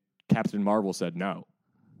 and Captain Marvel said no.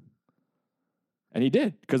 And he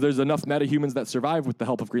did, because there's enough metahumans that survive with the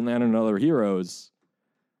help of Green Lantern and other heroes.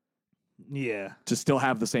 Yeah. To still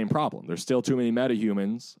have the same problem. There's still too many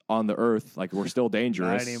metahumans on the Earth. Like, we're still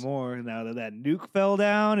dangerous. Not anymore. Now that nuke fell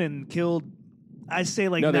down and killed, I say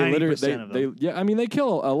 90% of them. They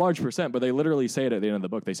kill a large percent, but they literally say it at the end of the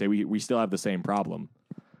book. They say, we still have the same problem.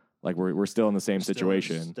 Like, we're still in the same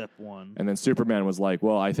situation. Step one. And then Superman was like,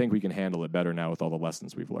 well, I think we can handle it better now with all the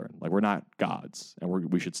lessons we've learned. Like, we're not gods, and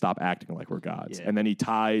we should stop acting like we're gods. Yeah. And then he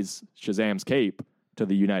ties Shazam's cape to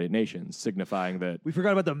the United Nations, signifying that we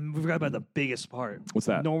forgot about the biggest part. What's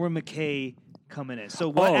that? Norman McKay coming in.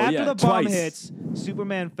 So after the bomb hits,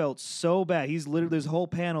 Superman felt so bad. He's literally there's a whole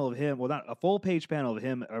panel of him, well, not a full page panel of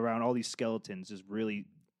him around all these skeletons, just really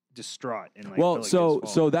distraught and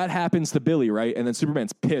so that happens to Billy, right? And then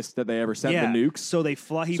Superman's pissed that they ever sent the nukes. So he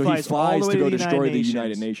flies all the way to go the destroy the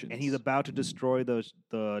United Nations, and he's about to destroy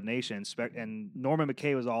the nation. And Norman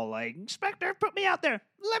McKay was all like, "Inspector, put me out there.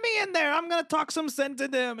 Let me in there. I'm gonna talk some sense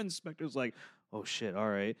into him." And Inspector's like, "Oh shit, all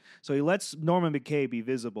right." So he lets Norman McKay be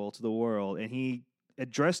visible to the world, and he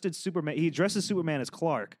addresses Superman as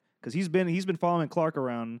Clark because he's been following Clark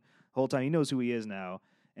around the whole time. He knows who he is now,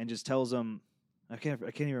 and just tells him. I can't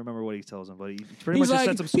even remember what he tells him, but he pretty much just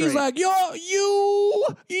sets him straight. He's like, you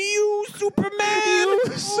Superman!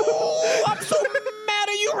 I'm so mad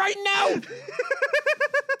at you right now!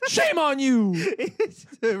 Shame on you!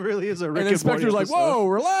 It really is a Rick and and Inspector's like, whoa,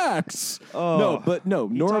 relax! Oh. Norm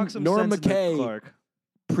McKay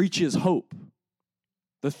preaches hope.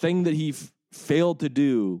 The thing that he failed to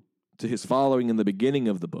do to his following in the beginning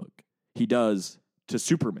of the book, he does to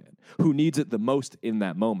Superman, who needs it the most in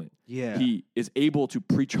that moment. Yeah. He is able to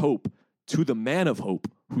preach hope to the man of hope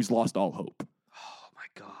who's lost all hope. Oh my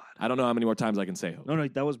God. I don't know how many more times I can say hope. No,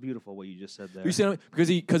 that was beautiful what you just said there. You see,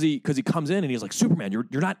 because he comes in and he's like, Superman, you're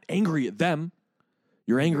not angry at them.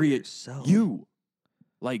 You're angry at yourself. you.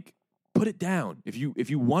 Like, put it down. If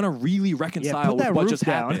you want to really reconcile put with that what roof just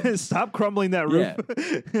down. happened, Stop crumbling that roof.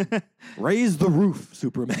 Yeah. Raise the roof,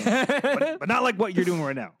 Superman. but not like what you're doing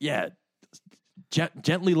right now. Yeah,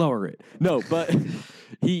 gently lower it. No, but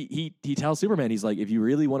he tells Superman, he's like, if you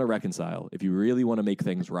really want to reconcile, if you really want to make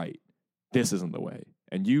things right, this isn't the way,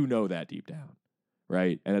 and you know that deep down,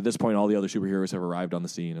 right? And at this point, all the other superheroes have arrived on the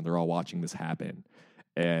scene, and they're all watching this happen.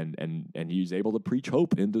 And he's able to preach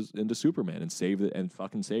hope into Superman and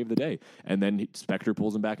fucking save the day. And then Spectre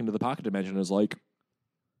pulls him back into the pocket dimension and is like,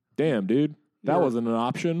 "Damn, dude, that wasn't an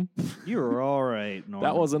option. You were all right, Norman.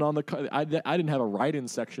 That wasn't on the. I didn't have a write-in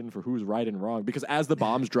section for who's right and wrong because as the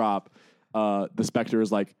bombs drop, the Spectre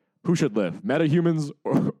is like, who should live, metahumans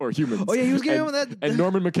or humans? Oh yeah, he was getting with that. And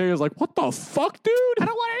Norman McKay is like, what the fuck, dude? I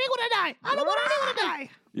don't want anyone to die. I don't want anyone to die.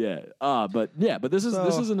 But this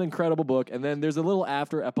is an incredible book. And then there's a little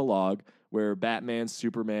after epilogue where Batman,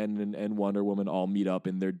 Superman, and Wonder Woman all meet up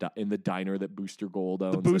in the diner that Booster Gold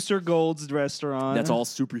owns. The Booster Gold's restaurant. That's all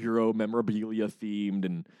superhero memorabilia themed,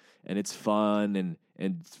 and it's fun,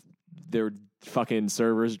 and they're fucking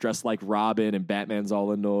servers dressed like Robin, and Batman's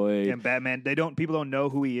all annoyed. And Batman, people don't know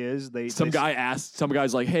who he is. Some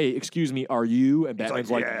guy's like, "Hey, excuse me, are you?" And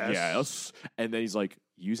Batman's like, yes. And then he's like,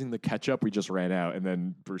 using the ketchup we just ran out, and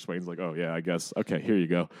then Bruce Wayne's like, "Oh yeah, I guess. Okay, here you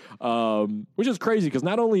go." Which is crazy because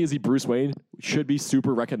not only is he Bruce Wayne, should be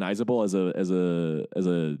super recognizable as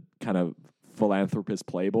a kind of philanthropist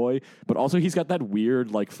playboy, but also he's got that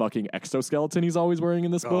weird like fucking exoskeleton he's always wearing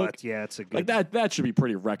in this book. It's a good like that should be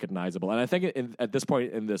pretty recognizable. And I think at this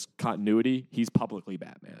point in this continuity, he's publicly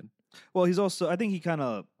Batman. Well, he's also, I think he kind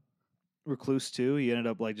of recluse too. He ended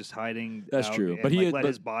up like just hiding. That's true, and, but he let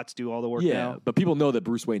his bots do all the work. Yeah, now. but people know that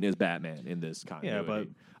Bruce Wayne is Batman in this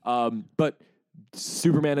continuity. Yeah, but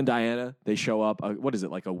Superman and Diana, they show up. What is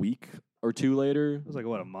it, like a week or two later? It was like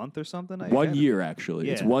a month or something. 1 year actually.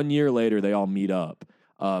 Yeah. It's 1 year later. They all meet up,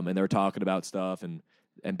 and they're talking about stuff. And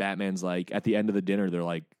Batman's like, at the end of the dinner,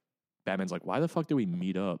 Batman's like, why the fuck did we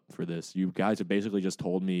meet up for this? You guys have basically just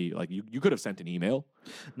told me, like, you could have sent an email.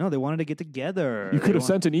 No, they wanted to get together. You could have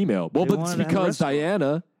sent an email. Well, but it's because to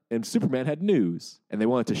Diana and Superman had news, and they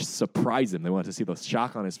wanted to surprise him. They wanted to see the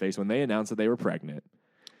shock on his face when they announced that they were pregnant.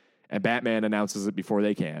 And Batman announces it before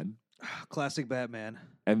they can. Classic Batman.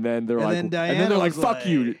 And then they're like, "Fuck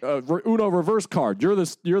you, Uno reverse card. You're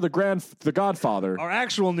the Godfather. Our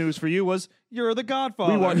actual news for you was you're the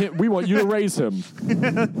Godfather. We want you to raise him."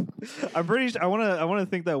 I'm pretty sure. I want to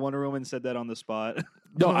think that Wonder Woman said that on the spot.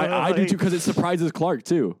 No, I do too because it surprises Clark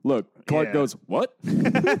too. Look, Clark goes, "What?"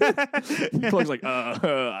 Clark's like,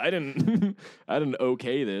 I didn't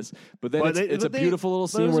okay this." But then it's a beautiful little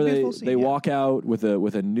scene where they walk out with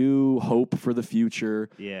a new hope for the future.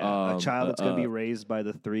 Yeah, a child that's gonna be raised by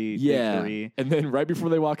the big three. And then right before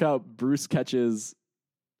they walk out, Bruce catches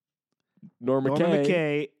Norman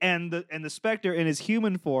McKay and the Spectre in his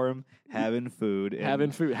human form having food.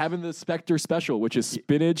 Having the Spectre special, which is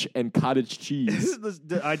spinach and cottage cheese.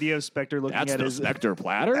 The idea of Spectre looking at his Spectre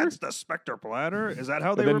platter? That's the Spectre platter? Is that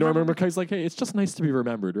how they remember? And then remember? Norman McKay's like, hey, it's just nice to be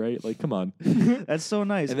remembered, right? Like, come on. That's so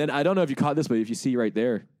nice. And then I don't know if you caught this, but if you see right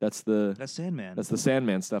there, that's Sandman. That's the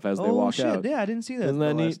Sandman stuff as they walk out. Yeah, I didn't see that. Isn't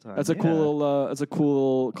that neat? That's a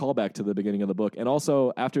cool callback to the beginning of the book. And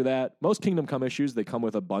also after that, most Kingdom Come issues, they come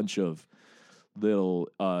with a bunch of little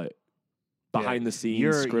behind the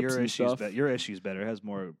scenes scripts and stuff. Your issue's better. It has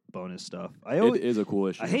more bonus stuff. It is a cool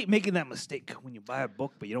issue. I hate making that mistake when you buy a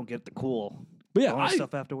book but you don't get the cool bonus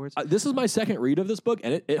stuff afterwards. This is my second read of this book,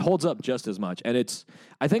 and it holds up just as much. And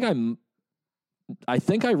I think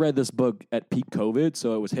I read this book at peak COVID,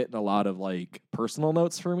 so it was hitting a lot of like personal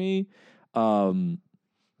notes for me.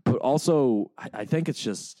 But also, I think it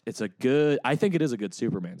is a good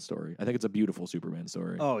Superman story. I think it's a beautiful Superman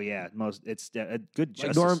story. Oh yeah, it's a good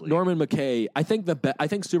like Justice League. Norman McKay. I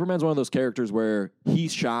think Superman's one of those characters where he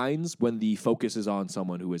shines when the focus is on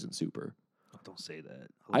someone who isn't super. Don't say that.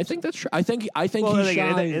 I think that's true. I think he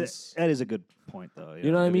shines. That is a good point, though.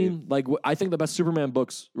 You know what I mean? Like, I think the best Superman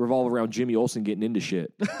books revolve around Jimmy Olsen getting into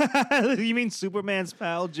shit. You mean Superman's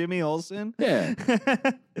pal, Jimmy Olsen? Yeah.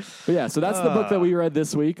 But yeah, so that's the book that we read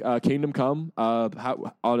this week, Kingdom Come.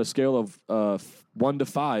 How, on a scale of 1 to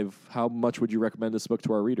 5, how much would you recommend this book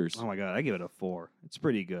to our readers? Oh my god, I give it a 4. It's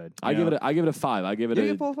pretty good. I give it a 5. I give it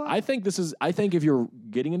a full 5. I think if you're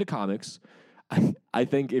getting into comics, I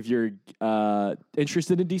think if you're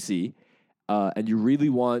interested in DC and you really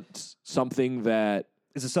want something that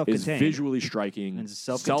is visually striking, it's a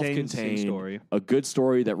self-contained story, a good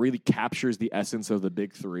story that really captures the essence of the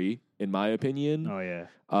big three, in my opinion. Oh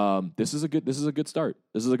yeah. This is a good start.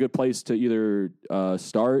 This is a good place to either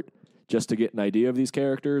start, just to get an idea of these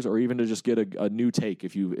characters, or even to just get a new take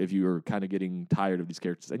if you are kind of getting tired of these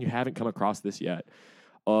characters and you haven't come across this yet.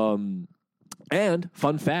 And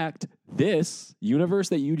fun fact, this universe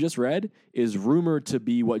that you just read is rumored to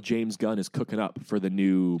be what James Gunn is cooking up for the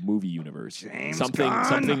new movie universe.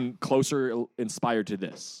 Something closer inspired to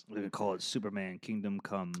this. We're gonna call it Superman Kingdom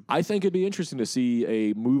Come. I think it'd be interesting to see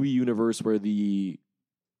a movie universe where the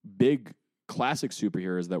big classic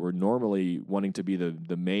superheroes that were normally wanting to be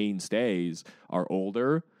the mainstays are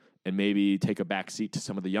older and maybe take a backseat to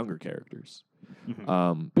some of the younger characters.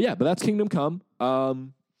 Mm-hmm. But that's Kingdom Come.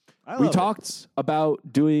 We talked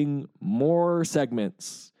about doing more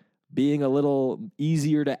segments, being a little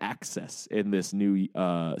easier to access in this new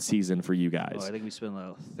season for you guys. I think we spent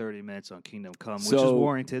about 30 minutes on Kingdom Come, which is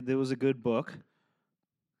warranted. It was a good book.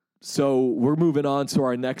 So we're moving on to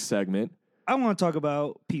our next segment. I want to talk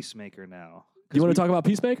about Peacemaker now. You want to talk about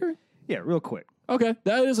Peacemaker? Yeah, real quick. Okay,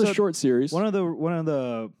 that is a short series.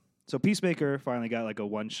 So Peacemaker finally got like a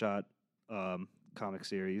one-shot comic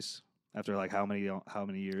series. After like how many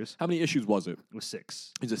years? How many issues was it? It was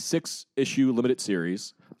 6. It's a 6-issue limited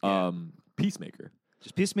series. Yeah. Peacemaker.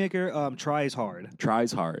 Just Peacemaker tries hard.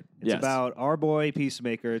 Tries hard. It's about our boy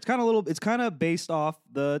Peacemaker. It's kind of based off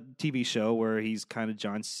the TV show where he's kind of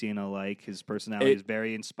John Cena like. His personality is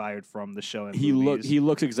very inspired from the show and movies. He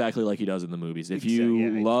looks exactly like he does in the movies. If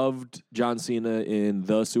you loved John Cena in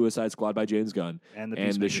The Suicide Squad by James Gunn and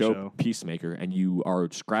the show Peacemaker, and you are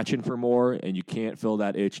scratching for more and you can't fill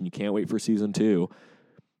that itch and you can't wait for season 2,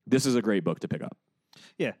 this is a great book to pick up.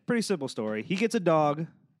 Yeah, pretty simple story. He gets a dog.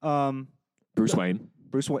 Bruce Wayne.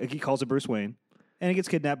 He calls it Bruce Wayne, and he gets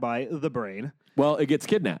kidnapped by the Brain. Well, it gets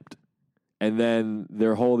kidnapped, and then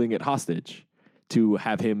they're holding it hostage to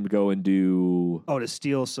have him go and do... to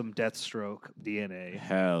steal some Deathstroke DNA.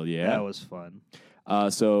 Hell yeah. That was fun.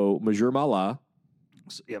 So, Major Mala...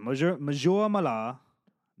 Major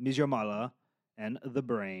Mala and the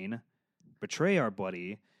Brain betray our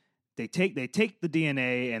buddy. They take the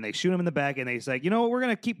DNA and they shoot him in the back, and they say, you know what, we're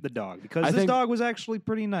going to keep the dog because this dog was actually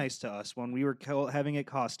pretty nice to us when we were having it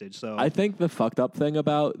hostage. So I think the fucked up thing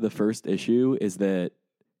about the first issue is that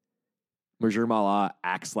Major Mala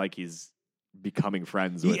acts like he's becoming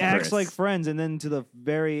friends with Chris. He acts like friends, and then to the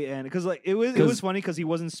very end, because like it was funny because he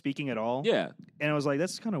wasn't speaking at all. Yeah, and I was like,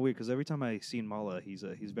 that's kind of weird because every time I seen Mala, he's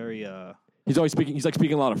very He's always speaking. He's like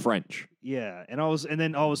speaking a lot of French. Yeah, and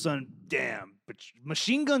then all of a sudden, damn,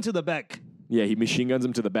 machine gun to the back. Yeah, he machine guns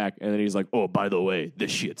him to the back, and then he's like, "Oh, by the way, this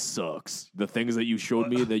shit sucks. The things that you showed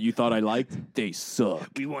me that you thought I liked, they suck.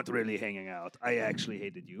 We weren't really hanging out. I actually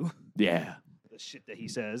hated you." Yeah, the shit that he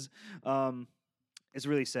says. It's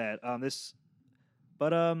really sad. It's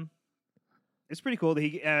pretty cool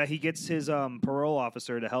that he gets his parole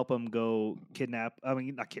officer to help him go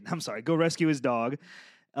go rescue his dog.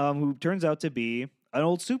 Who turns out to be an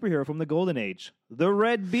old superhero from the Golden Age, the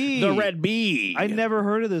Red Bee. The Red Bee. I never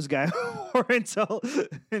heard of this guy before until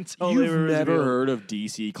You've never heard of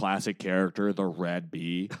DC classic character, the Red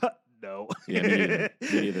Bee? No. Yeah, me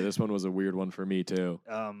neither. This one was a weird one for me too.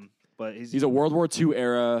 But he's a World War II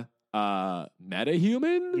era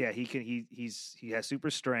metahuman. Yeah, he has super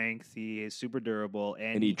strength. He is super durable,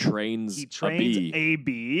 and he trains a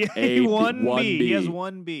bee. One bee. He has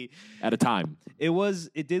one bee at a time.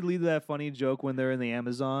 It did lead to that funny joke when they're in the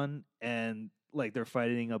Amazon and like they're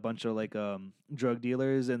fighting a bunch of like drug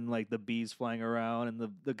dealers and like the bees flying around and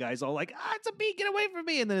the guy's all like, it's a bee, get away from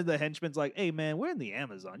me, and then the henchman's like, hey man, we're in the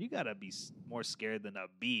Amazon, you gotta be more scared than a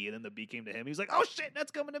bee. And then the bee came to him, he's like, oh shit,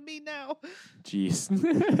 that's coming to me now. Jeez.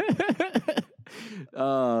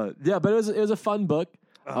 Yeah, but it was a fun book.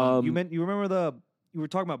 You remember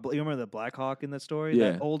the Black Hawk in that story?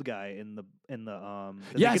 Yeah. That old guy in the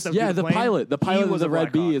yes, the pilot that the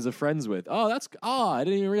Red Bee is friends with. I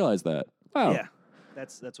didn't even realize that. Wow. Yeah,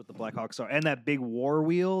 that's what the Black Hawks are, and that big war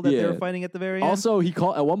wheel that they're fighting at the very end. Also,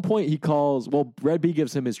 at one point Red Bee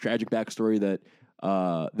gives him his tragic backstory that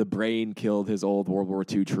the Brain killed his old World War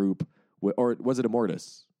II troop, or was it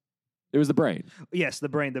Immortus? It was the Brain. Yes, the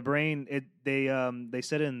Brain. The Brain. They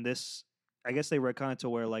said in this. I guess they retcon it to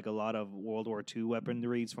where like a lot of World War II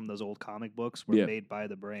weaponries from those old comic books were made by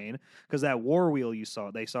the Brain, because that war wheel they saw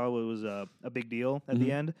it was a big deal at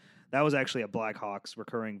the end. That was actually a Black Hawk's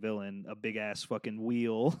recurring villain, a big ass fucking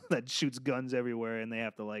wheel that shoots guns everywhere, and they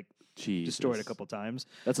have to like destroy it a couple times.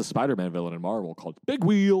 That's a Spider-Man villain in Marvel called Big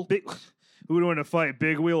Wheel. Who would want to fight,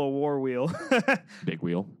 Big Wheel or War Wheel? Big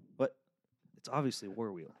Wheel. But it's obviously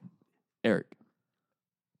War Wheel. Eric,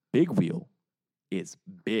 Big Wheel is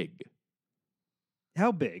big.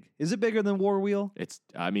 How big? Is it bigger than War Wheel?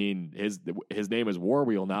 I mean, his name is War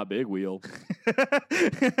Wheel, not Big Wheel.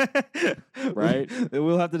 Right?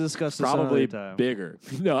 We'll have to discuss this Probably another time. bigger.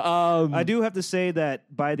 No, I do have to say that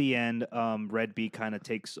by the end, Red Bee kind of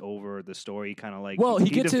takes over the story. Kind of like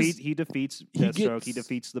he defeats Deathstroke. He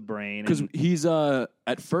defeats the Brain because he's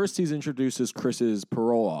at first he's introduced as Chris's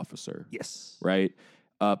parole officer. Yes, right.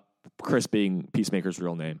 Chris being Peacemaker's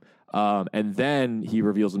real name. And then he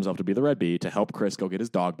reveals himself to be the Red Bee to help Chris go get his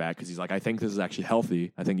dog back because he's like, I think this is actually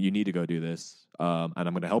healthy. I think you need to go do this, and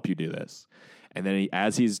I'm going to help you do this. And then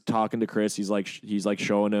as he's talking to Chris, he's like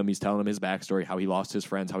showing him, he's telling him his backstory, how he lost his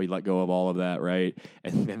friends, how he let go of all of that, right?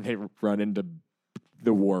 And then they run into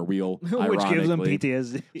the War Wheel, which gives him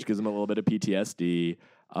PTSD, which gives him a little bit of PTSD.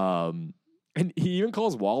 And he even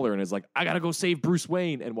calls Waller and is like, I got to go save Bruce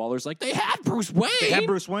Wayne. And Waller's like, they had Bruce Wayne. They had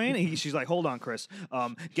Bruce Wayne? She's like, hold on, Chris.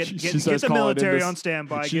 Get the military on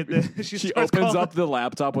standby. She opens up the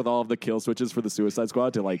laptop with all of the kill switches for the Suicide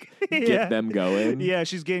Squad to like get them going. Yeah,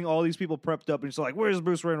 she's getting all these people prepped up. And she's like, where's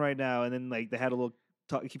Bruce Wayne right now? And then like they had a little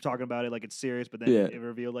keep talking about it like it's serious. But then it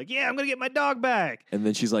revealed like, I'm going to get my dog back. And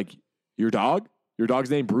then she's like, your dog? Your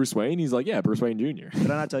dog's name Bruce Wayne? He's like, yeah, Bruce Wayne Jr.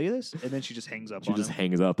 Did I not tell you this? And then she just hangs up on him. She just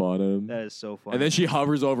hangs up on him. That is so funny. And then she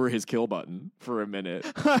hovers over his kill button for a minute.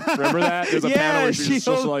 Remember that? There's a panel where she's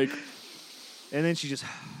just like... And then she just,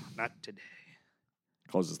 not today.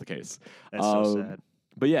 Closes the case. That's so sad.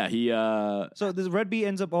 But yeah, he... So this Red Bee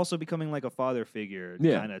ends up also becoming like a father figure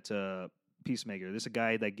kind of to Peacemaker. This is a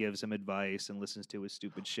guy that gives him advice and listens to his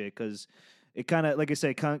stupid shit because... It kind of, like I say,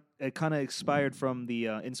 it kind of inspired from the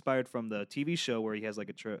TV show where he has like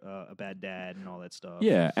a bad dad and all that stuff.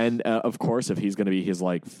 Yeah, and of course, if he's going to be his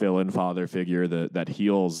like fill-in father figure that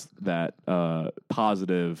heals that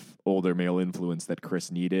positive older male influence that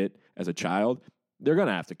Chris needed as a child, they're going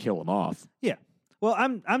to have to kill him off. Yeah. Well,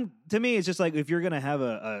 to me, it's just like if you're going to have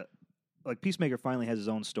like Peacemaker finally has his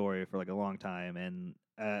own story for like a long time, and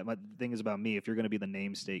my thing is about me, if you're going to be the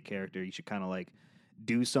namesake character, you should kind of like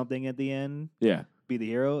do something at the end. Yeah. Be the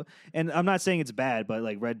hero. And I'm not saying it's bad, but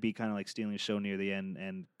like Red Bee kind of like stealing the show near the end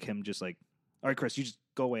and Kim just like, all right, Chris, you just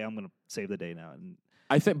go away. I'm going to save the day now. And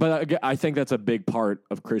I think that's a big part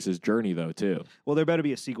of Chris's journey though, too. Well, there better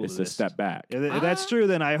be a sequel to this. It's a step back. If that's true,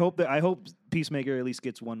 then I hope Peacemaker at least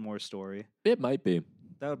gets one more story. It might be.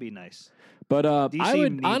 That would be nice. But I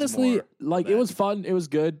would honestly, like, it was fun. It was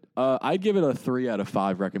good. I'd give it a 3 out of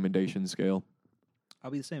 5 recommendation scale. I'll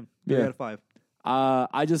be the same. 3 out of 5.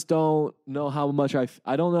 I just don't know how much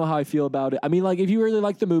I don't know how I feel about it. I mean, like, if you really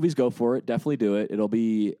like the movies, go for it. Definitely do it. It'll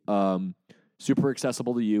be super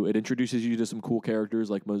accessible to you. It introduces you to some cool characters,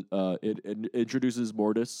 like it introduces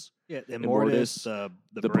Mortis. Yeah, and Mortis, the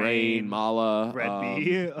Brain, Mala,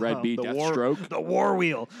 Red Bee, Deathstroke, the War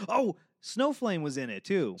Wheel. Oh, Snowflame was in it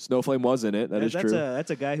too. Snowflame was in it. That's true. That's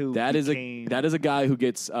a guy who that is a guy who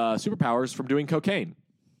gets superpowers from doing cocaine.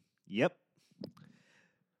 Yep.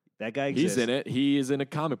 That guy exists. He's in it. He is in a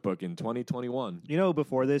comic book in 2021. You know,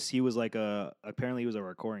 before this, he was like apparently he was a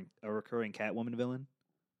recurring Catwoman villain.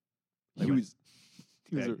 Like he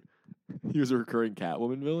was a recurring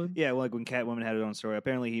Catwoman villain? Yeah, well, like when Catwoman had her own story.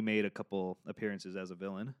 Apparently he made a couple appearances as a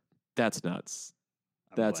villain. That's nuts.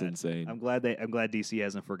 That's insane. I'm glad DC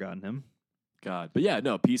hasn't forgotten him. God. But yeah,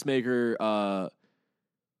 no, Peacemaker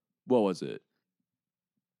what was it?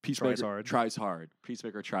 Peacemaker tries hard.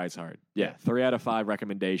 Peacemaker tries hard. Yeah, 3 out of 5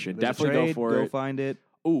 recommendation. There's definitely go for it. Go find it.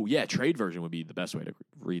 Oh, yeah, trade version would be the best way to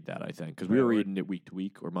read that, I think, because we were reading it week to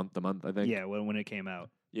week or month to month, I think. Yeah, when it came out.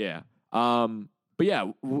 Yeah. But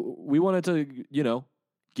yeah, we wanted to,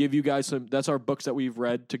 give you guys that's our books that we've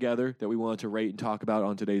read together that we wanted to rate and talk about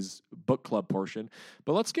on today's book club portion.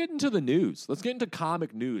 But let's get into the news. Let's get into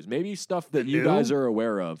comic news. Maybe stuff that you guys are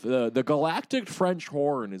aware of. The Galactic French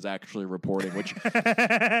Horn is actually reporting, which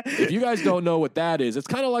if you guys don't know what that is, it's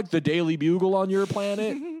kind of like the Daily Bugle on your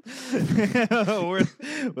planet. Well,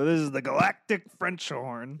 this is the Galactic French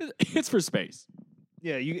Horn. It's for space.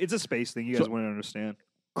 Yeah, it's a space thing. You guys wouldn't understand.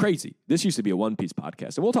 Crazy. This used to be a One Piece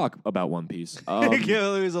podcast, and we'll talk about One Piece.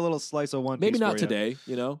 There's a little slice of One Piece. Maybe not today,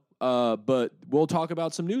 but we'll talk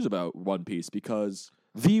about some news about One Piece because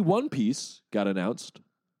the One Piece got announced.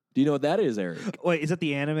 Do you know what that is, Eric? Wait, is that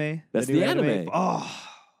the anime? That's the anime. Oh,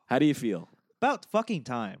 how do you feel? About fucking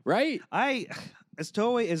time, right? As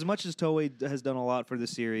much as Toei has done a lot for the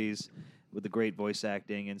series with the great voice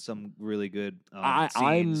acting and some really good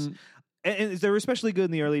scenes, and they're especially good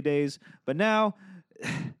in the early days, but now.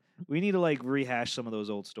 We need to like rehash some of those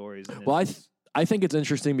old stories. Well, I think it's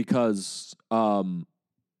interesting because when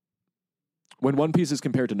One Piece is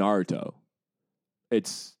compared to Naruto,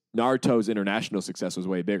 Naruto's international success was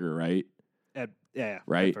way bigger, right?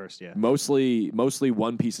 Right? At first, yeah. Mostly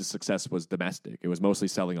One Piece's success was domestic. It was mostly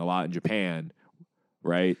selling a lot in Japan,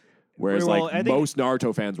 right? Whereas Well, like most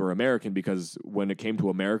Naruto fans were American because when it came to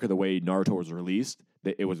America, the way Naruto was released,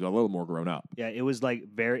 it was a little more grown up. Yeah, it was like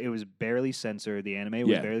it was barely censored. The anime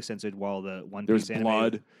was barely censored, while the One There Piece was anime,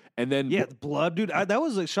 blood, and then blood, dude. That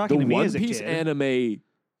was shocking the to me One as a Piece kid. anime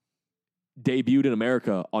debuted in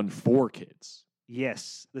America on 4Kids,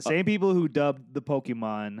 Yes, the same people who dubbed the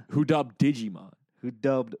Pokemon, who dubbed Digimon. who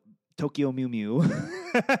dubbed Tokyo Mew Mew.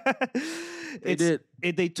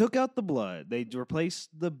 They took out the blood. They replaced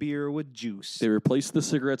the beer with juice. They replaced the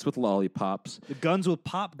cigarettes with lollipops. The guns with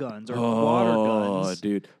pop guns or water guns. Oh,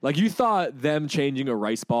 dude. Like, you thought them changing a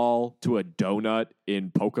rice ball to a donut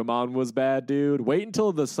in Pokemon was bad, dude. Wait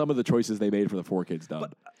until some of the choices they made for the 4Kids dub.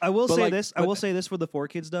 But I will say this. I will say this for the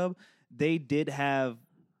 4Kids dub. They did have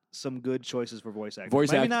some good choices for voice acting.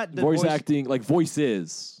 Voice acting, like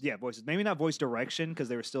voices. Yeah, voices. Maybe not voice direction because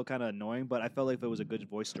they were still kind of annoying. But I felt like if it was a good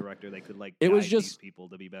voice director, they could like guide these people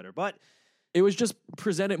to be better. But it was just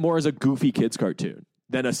presented more as a goofy kids cartoon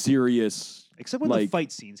than a serious. Except when the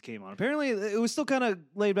fight scenes came on. Apparently, it was still kind of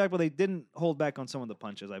laid back, but they didn't hold back on some of the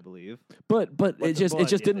punches, I believe. But it just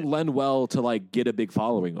didn't lend well to like get a big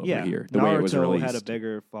following over here. The Naruto way it was released had a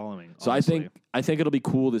bigger following. So honestly. I think it'll be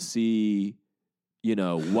cool to see,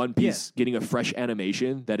 One Piece getting a fresh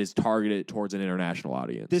animation that is targeted towards an international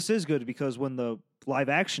audience. This is good because when the live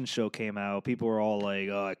action show came out, people were all like,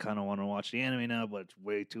 "Oh, I kind of want to watch the anime now, but it's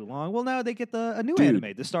way too long." Well, now they get a new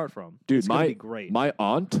anime to start from. Dude, it's gonna be great. My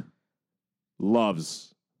aunt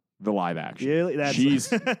loves the live action. Yeah,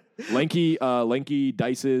 she's Lanky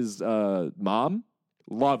Dice's mom.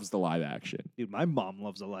 Loves the live action. Dude, my mom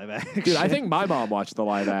loves the live action. Dude, I think my mom watched the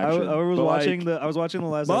live action. I was watching the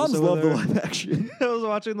last moms episode. love the live action. I was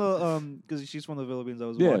watching the because she's from the Philippines. I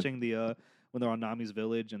was watching the when they're on Nami's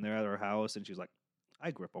village and they're at her house and she's like,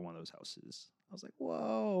 I grew up on one of those houses. I was like,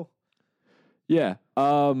 whoa. Yeah.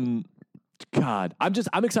 God,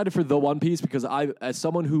 I'm excited for the One Piece because as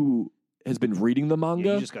someone who has been reading the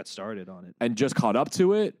manga, you just got started on it and just caught up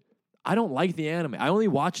to it. I don't like the anime. I only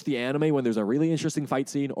watch the anime when there's a really interesting fight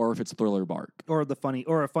scene or if it's Thriller Bark. Or a funny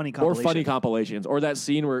compilation. Or funny compilations. Or that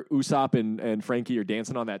scene where Usopp and Frankie are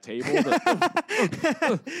dancing on that table.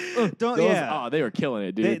 They were killing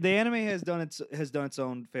it, dude. The anime has done its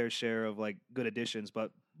own fair share of like good additions, but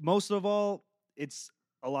most of all, it's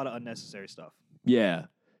a lot of unnecessary stuff. Yeah.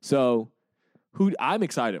 So I'm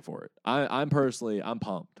excited for it. I'm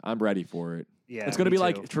pumped. I'm ready for it. Yeah, it's gonna be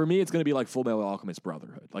like for me. It's gonna be like Full Metal Alchemist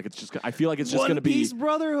Brotherhood. Like it's just. I feel like it's just gonna be One Piece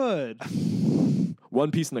Brotherhood. One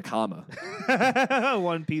Piece Nakama.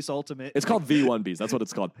 One Piece Ultimate. It's called the One Piece. That's what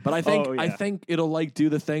it's called. But I think it'll like do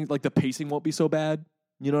the thing. Like the pacing won't be so bad.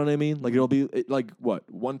 You know what I mean? Like it'll be like what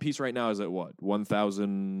One Piece right now is at what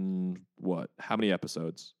 1,000 what? How many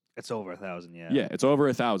episodes? It's over 1,000. Yeah. Yeah, it's over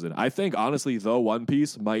 1,000. I think honestly, though, One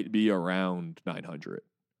Piece might be around 900.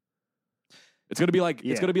 It's gonna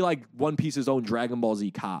be like One Piece's own Dragon Ball Z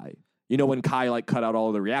Kai. You know when Kai like cut out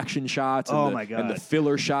all the reaction shots and, and the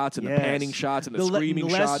filler shots and the panning shots and the screaming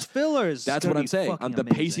shots. Fillers. That's what I'm saying. The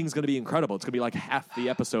pacing's gonna be incredible. It's gonna be like half the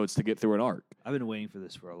episodes to get through an arc. I've been waiting for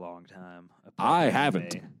this for a long time. I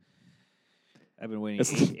haven't. I've been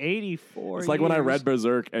waiting 84 It's like when I read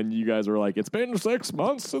Berserk and you guys were like, it's been 6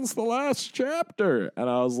 months since the last chapter. And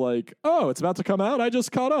I was like, oh, it's about to come out? I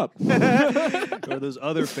just caught up. Or those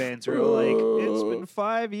other fans who are like, it's been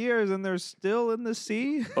 5 years and they're still in the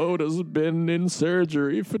sea. Oda's been in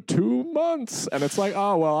surgery for 2 months. And it's like,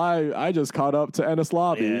 oh, well, I just caught up to Ennis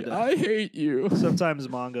Lobby. Yeah, I hate you. Sometimes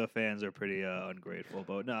manga fans are pretty ungrateful,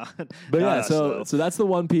 but no. But yeah, so that's the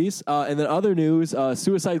One Piece. And then other news,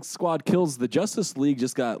 Suicide Squad Kills the Justice League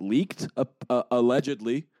just got leaked,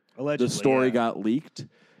 allegedly. The story got leaked.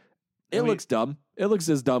 It looks dumb. It looks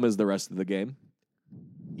as dumb as the rest of the game.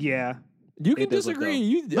 Yeah. You can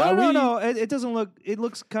disagree. No. It doesn't look... It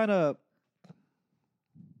looks kind of...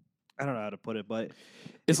 I don't know how to put it, but...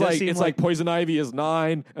 It's like Poison Ivy is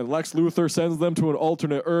 9, and Lex Luthor sends them to an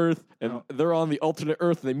alternate Earth, and they're on the alternate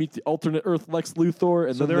Earth, and they meet the alternate Earth Lex Luthor,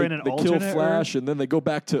 and then they kill Flash, and then they go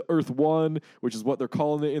back to Earth 1, which is what they're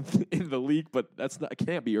calling it in the leak, but it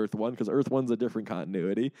can't be Earth 1, because Earth 1's a different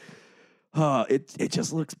continuity. It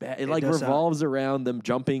just looks bad. It revolves around them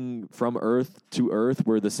jumping from Earth to Earth,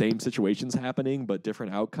 where the same situation's happening, but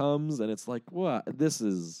different outcomes, and it's like, what? This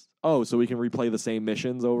is oh, so we can replay the same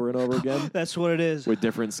missions over and over again? That's what it is. With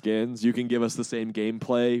different skins. You can give us the same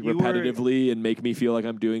gameplay repetitively and make me feel like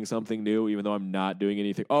I'm doing something new, even though I'm not doing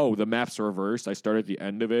anything. Oh, the map's reversed. I start at the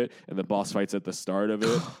end of it, and the boss fight's at the start of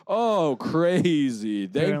it. Oh, crazy.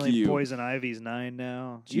 Thank Apparently you. Poison Ivy's 9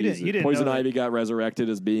 now. Jesus. You didn't Poison know Ivy got resurrected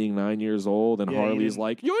as being 9 years old, and Yeah, Harley's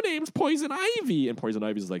like, your name's Poison Ivy. And Poison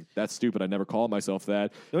Ivy's like, that's stupid. I never called myself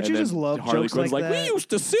that. Don't and you then just love Harley jokes Quinn's like like, that? we used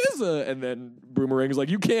to scissor. And then Boomerang's like,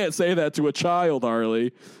 you can't say that to a child,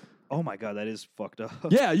 Harley. Oh my god, that is fucked up.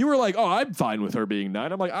 Yeah, you were like, oh, I'm fine with her being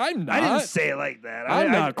 9. I'm like, I'm not. I didn't say it like that.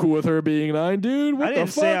 I'm not cool with her being 9, dude. What I the didn't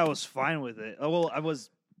fuck? say I was fine with it. Oh, well, I was.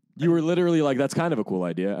 You were literally like, that's kind of a cool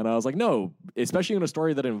idea. And I was like, no, especially in a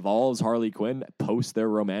story that involves Harley Quinn post their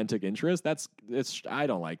romantic interest. I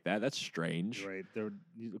don't like that. That's strange. Right. Of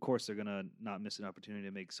course, they're going to not miss an opportunity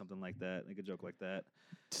to make something like that, make a joke like that.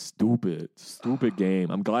 Stupid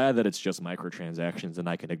game. I'm glad that it's just microtransactions and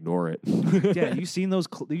I can ignore it. Yeah, you seen those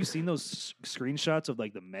screenshots of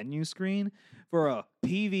like the menu screen for a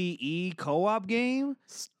PvE co-op game?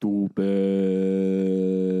 Stupid.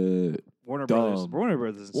 Warner Dumb.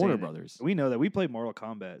 Brothers. Is Warner insane. Brothers. We know that. We played Mortal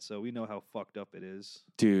Kombat, so we know how fucked up it is.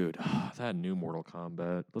 Dude, that new Mortal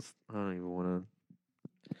Kombat. I don't even want to.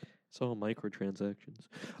 It's all microtransactions.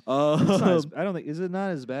 I don't think. Is it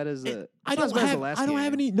not as bad as the? I don't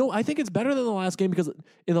have any. No, I think it's better than the last game because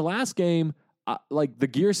in the last game, like the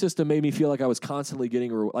gear system made me feel like I was constantly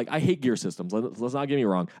getting like I hate gear systems. Let's not get me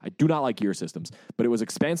wrong. I do not like gear systems, but it was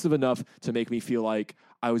expansive enough to make me feel like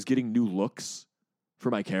I was getting new looks for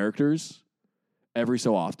my characters every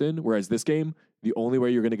so often. Whereas this game, the only way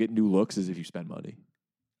you're going to get new looks is if you spend money.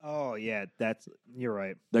 Oh yeah, you're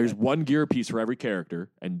right. There's one gear piece for every character,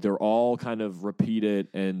 and they're all kind of repeated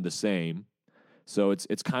and the same. So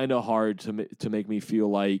it's kind of hard to make me feel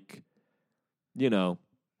like, you know,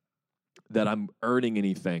 that I'm earning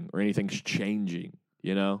anything or anything's changing.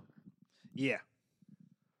 You know. Yeah.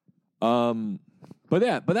 But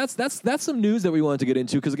that's some news that we wanted to get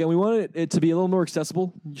into because again we wanted it to be a little more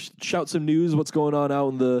accessible. Shout some news, what's going on out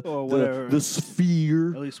in the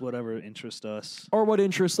sphere, at least whatever interests us, or what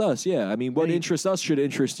interests us. Yeah, I mean, what interests us should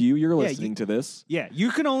interest you. You're listening to this. Yeah,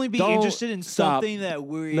 you can only be interested in something that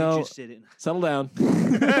we're interested in. Settle down. All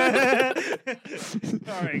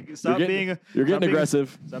right, you're getting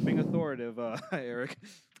aggressive. Stop being authoritative, Eric.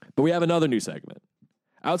 But we have another new segment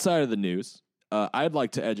outside of the news. I'd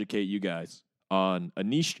like to educate you guys on a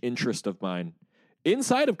niche interest of mine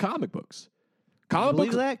inside of comic books. Comic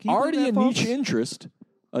books already a niche interest.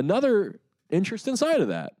 Another interest inside of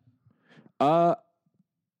that.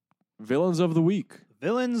 Villains of the week.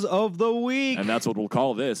 Villains of the week. And that's what we'll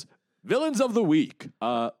call this. Villains of the week.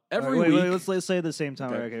 Every week. Wait, let's say it at the same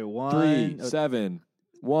time. Okay, 1, 3, 7.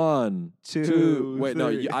 1, 2. Wait,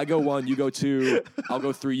 no, I go 1, you go 2. I'll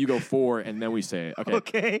go 3, you go 4, and then we say it.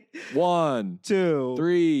 Okay. 1, 2,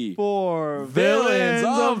 3, 4. Villains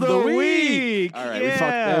of the week. All right, we fucked.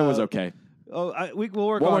 That was okay. We'll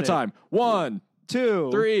work one on more it. time. 1,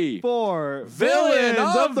 2, 3, 4. Villain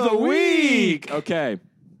of the week. Okay.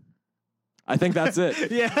 I think that's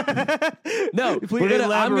it. Yeah. No,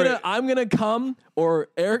 I'm gonna come, or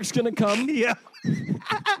Eric's gonna come. Yeah.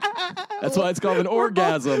 That's why it's called an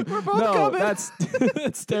orgasm. We're both coming.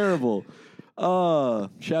 That's terrible.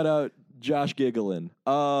 Shout out Josh Giggling.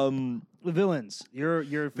 Villains. Your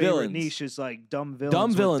favorite niche is like dumb villains.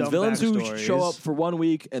 Dumb villains. Villains who backstories. show up for 1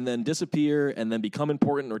 week and then disappear and then become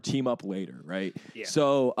important or team up later, right? Yeah.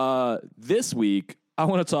 So this week I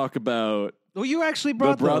want to talk about Well, you actually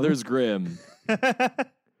brought the Brothers Grimm.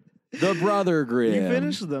 The Brother Grimm. You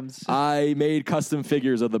finished them. I made custom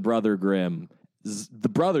figures of the Brother Grimm. The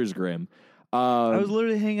Brothers Grimm. I was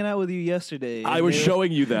literally hanging out with you yesterday. I was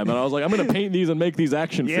showing you them, and I was like, I'm going to paint these and make these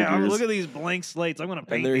action figures. Yeah, look at these blank slates. I'm going to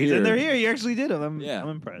paint these. Here. And they're here. You actually did them. I'm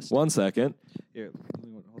impressed. 1 second. Here,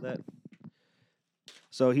 hold that.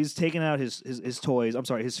 So he's taking out his toys. I'm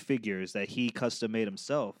sorry, his figures that he custom made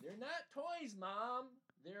himself. They're not toys, Mom.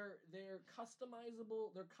 They're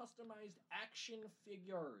customizable. They're customized action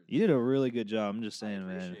figures. You did a really good job. I'm just saying,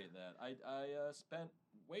 man. I appreciate that. I spent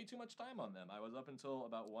way too much time on them. I was up until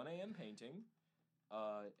about 1 a.m. painting,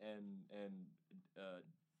 and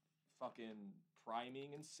fucking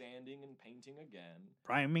priming and sanding and painting again.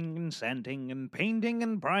 Priming and sanding and painting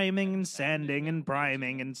and priming and sanding and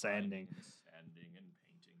priming and sanding. Sanding and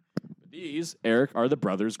painting. But these, Eric, are the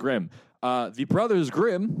Brothers Grimm. The Brothers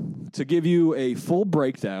Grimm, to give you a full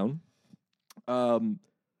breakdown,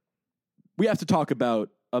 we have to talk about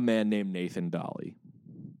a man named Nathan Dolly.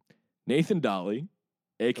 Nathan Dolly,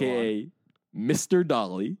 a.k.a. Mr.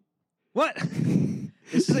 Dolly. What?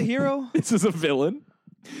 This is a hero? This is a villain.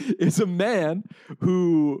 It's a man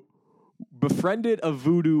who befriended a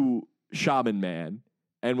voodoo shaman man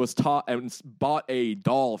and was taught and bought a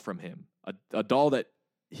doll from him, a doll that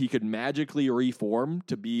he could magically reform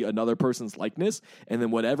to be another person's likeness, and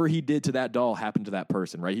then whatever he did to that doll happened to that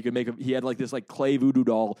person, right? He could he had like this like clay voodoo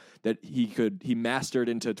doll that he mastered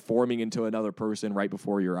into forming into another person right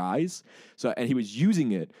before your eyes. So, and he was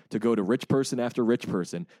using it to go to rich person after rich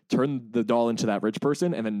person, turn the doll into that rich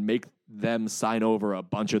person, and then make them sign over a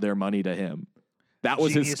bunch of their money to him. That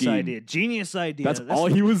was his scheme. Genius idea. That's all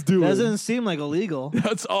he was doing. Doesn't seem like illegal.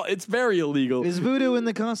 That's all. It's very illegal. Is voodoo in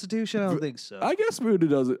the Constitution? I don't think so. I guess voodoo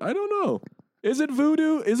does it. I don't know. Is it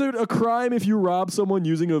voodoo? Is it a crime if you rob someone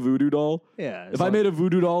using a voodoo doll? Yeah. If I made a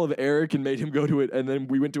voodoo doll of Eric and made him go to it, and then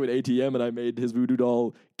we went to an ATM and I made his voodoo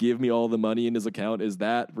doll give me all the money in his account, is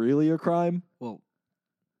that really a crime? Well,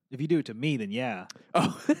 if you do it to me, then yeah.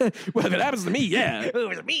 Oh, well, if it happens to me, yeah. It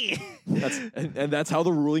was me. And that's how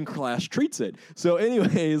the ruling class treats it. So,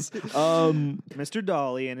 anyways, Mr.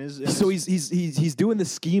 Dolly and his so he's doing the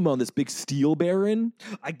scheme on this big steel baron.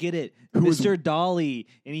 I get it, was- Mr. Dolly,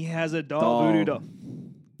 and he has a voodoo doll.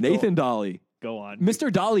 Nathan Dolly. Go on.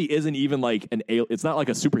 Mr. Dolly isn't even like it's not like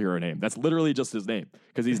a superhero name. That's literally just his name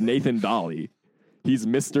because he's Nathan Dolly. He's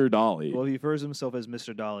Mr. Dolly. Well, if he refers himself as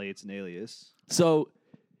Mr. Dolly, it's an alias. So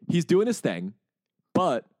he's doing his thing,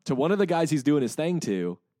 but to one of the guys he's doing his thing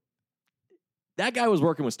to, that guy was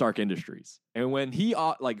working with Stark Industries. And when he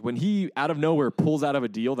out of nowhere pulls out of a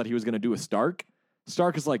deal that he was going to do with Stark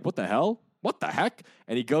is like, what the hell? What the heck?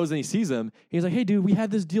 And he goes and he sees him. He's like, hey, dude, we had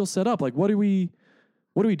this deal set up. Like, what are we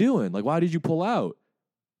doing? Like, why did you pull out?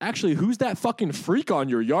 Actually, who's that fucking freak on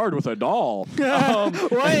your yard with a doll?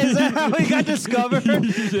 What is that? How he got discovered?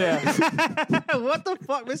 Yeah. What the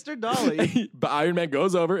fuck, Mr. Dolly? But Iron Man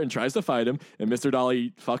goes over and tries to fight him, and Mr.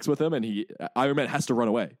 Dolly fucks with him, and Iron Man has to run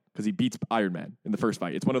away because he beats Iron Man in the first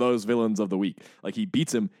fight. It's one of those villains of the week. Like he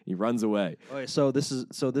beats him, he runs away. Okay, so this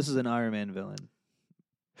is an Iron Man villain.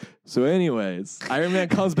 So, anyways, Iron Man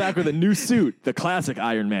comes back with a new suit, the classic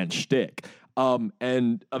Iron Man shtick,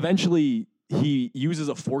 and eventually he uses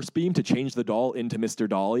a force beam to change the doll into Mr.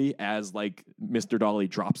 Dolly as like Mr. Dolly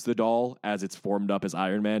drops the doll as it's formed up as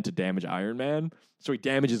Iron Man to damage Iron Man. So he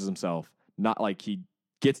damages himself, not like he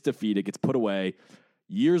gets defeated, gets put away.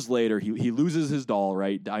 Years later, he loses his doll,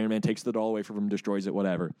 right? Iron Man takes the doll away from him, destroys it,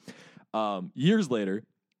 whatever. Years later,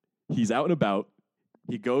 he's out and about.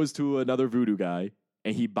 He goes to another voodoo guy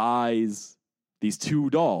and he buys these two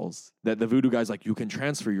dolls that the voodoo guy's like, you can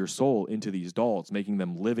transfer your soul into these dolls, making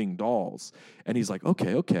them living dolls. And he's like,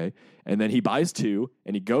 okay. And then he buys two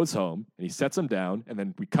and he goes home and he sets them down. And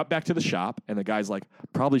then we cut back to the shop and the guy's like,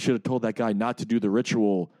 probably should have told that guy not to do the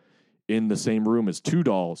ritual in the same room as two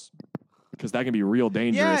dolls because that can be real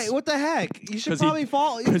dangerous. Yeah, what the heck? You should probably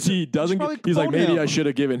fall. Because he doesn't. He's like, maybe I should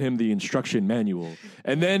have given him the instruction manual.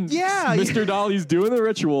 And then Mr. Dolly's doing the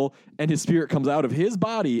ritual, and his spirit comes out of his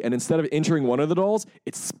body, and instead of entering one of the dolls,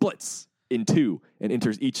 it splits in two and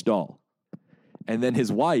enters each doll. And then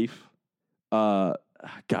his wife, God,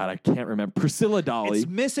 I can't remember. Priscilla Dolly. It's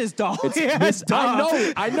Mrs.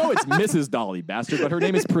 Dolly. I know it's Mrs. Dolly, bastard, but her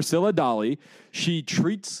name is Priscilla Dolly. She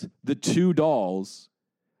treats the two dolls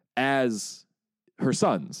as her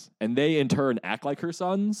sons, and they in turn act like her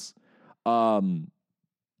sons, and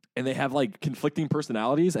they have like conflicting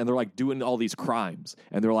personalities, and they're like doing all these crimes,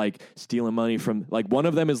 and they're like stealing money from, like, one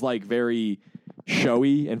of them is like very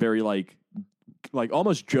showy and very like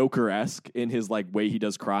almost Joker-esque in his like way he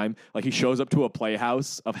does crime. Like he shows up to a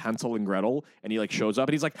playhouse of Hansel and Gretel, and he like shows up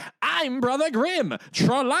and he's like, I'm Brother Grimm,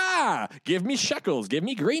 tra-la, give me shekels, give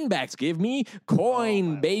me greenbacks, give me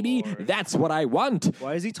coin, baby. Lord. That's what I want.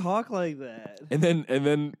 Why does he talk like that? And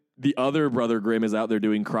then the other Brother Grimm is out there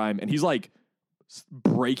doing crime, and he's like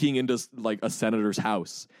breaking into like a senator's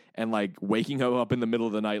house and like waking him up in the middle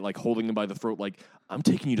of the night, like holding him by the throat, like, I'm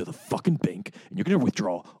taking you to the fucking bank and you're gonna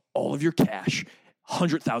withdraw all of your cash,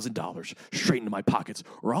 $100,000 straight into my pockets,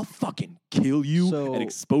 or I'll fucking kill you and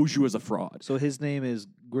expose you as a fraud. So his name is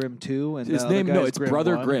Grimm 2, and his name, no, it's Grimm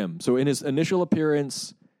Brother 1? Grimm. So in his initial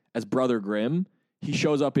appearance as Brother Grimm, he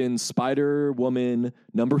shows up in Spider-Woman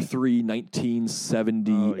number 3,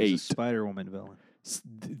 1978. Oh, he's a Spider-Woman villain.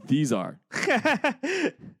 These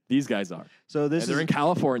guys are. So they're in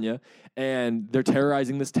California, and they're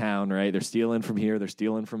terrorizing this town, right? They're stealing from here, they're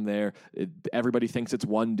stealing from there. Everybody thinks it's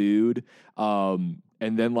one dude. And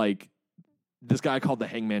then like this guy called the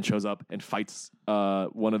Hangman shows up and fights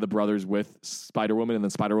one of the brothers with Spider-Woman, and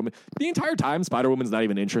then Spider-Woman. The entire time, Spider-Woman's not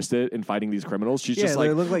even interested in fighting these criminals. She's just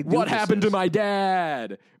like what happened to my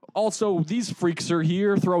dad? Also, these freaks are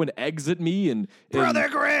here throwing eggs at me and Brother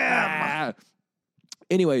Grimm.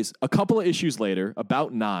 Anyways, a couple of issues later,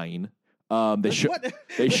 about 9,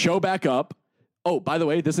 They show back up. Oh, by the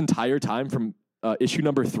way, this entire time from issue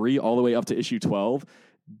number 3 all the way up to issue 12,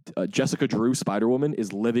 Jessica Drew, Spider-Woman,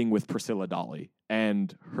 is living with Priscilla Dolly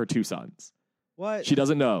and her 2 sons. What? She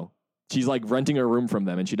doesn't know. She's like renting a room from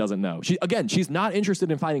them, and she doesn't know. She's not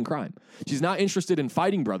interested in fighting crime. She's not interested in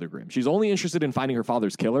fighting Brother Grimm. She's only interested in finding her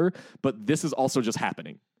father's killer, but this is also just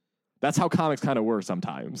happening. That's how comics kind of were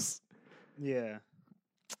sometimes. Yeah.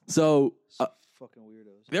 So fucking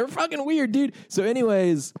weirdos. They're fucking weird, dude. So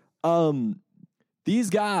anyways, these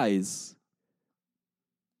guys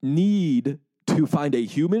need to find a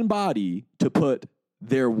human body to put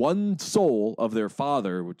their one soul of their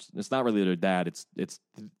father, which it's not really their dad, it's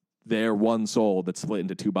their one soul that's split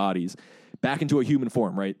into 2 bodies, back into a human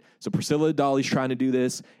form, right? So Priscilla Dolly's trying to do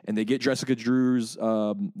this, and they get Jessica Drew's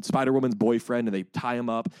Spider-Woman's boyfriend, and they tie him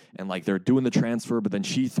up, and like they're doing the transfer, but then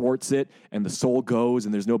she thwarts it, and the soul goes,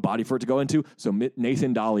 and there's no body for it to go into. So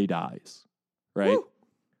Nathan Dolly dies, right? Woo!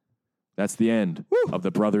 That's the end of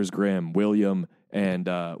the Brothers Grimm, William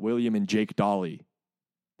and Jake Dolly.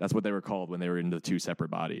 That's what they were called when they were in the 2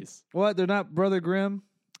 separate bodies. What? They're not Brother Grimm?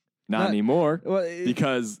 Not anymore, Well,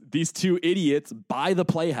 because these 2 idiots buy the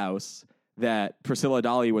playhouse that Priscilla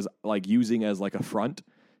Dolly was like using as like a front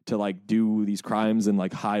to like do these crimes and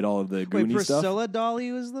like hide all of the Goonie stuff. Priscilla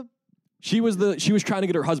Dolly was the... She was trying to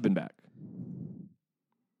get her husband back.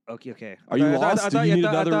 Okay. Are you lost? I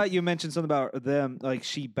thought you mentioned something about them, like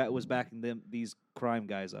she was backing these crime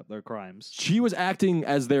guys up, their crimes. She was acting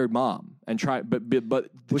as their mom and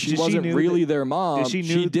but she wasn't knew really their mom.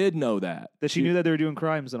 she did know that. That she knew that they were doing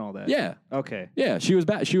crimes and all that. Yeah. Okay. Yeah, she was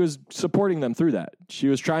back. She was supporting them through that. She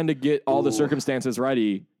was trying to get all the circumstances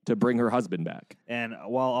ready to bring her husband back. And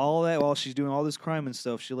while she's doing all this crime and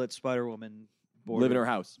stuff, she let Spider-Woman live in her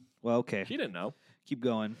house. Well, okay. She didn't know. Keep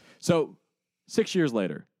going. So 6 years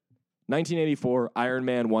later, 1984, Iron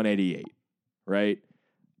Man 188, right?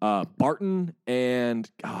 Barton and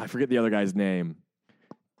I forget the other guy's name.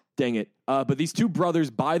 Dang it. But these 2 brothers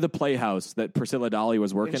buy the playhouse that Priscilla Dolly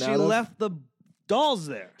was working out of. She left the dolls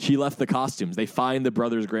there. She left the costumes. They find the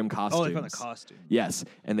Brothers Grimm costumes. Oh, they found the costume. Yes,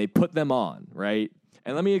 and they put them on, right?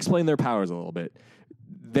 And let me explain their powers a little bit.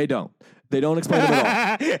 They don't explain them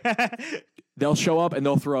at all. They'll show up and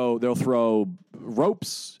they'll throw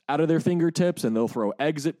ropes out of their fingertips, and they'll throw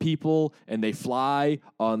eggs at people, and they fly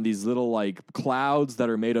on these little like clouds that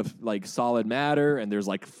are made of like solid matter, and there's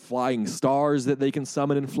like flying stars that they can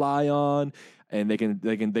summon and fly on, and they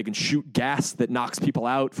can shoot gas that knocks people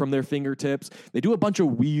out from their fingertips. They do a bunch of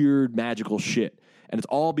weird magical shit, and it's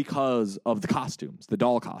all because of the costumes, the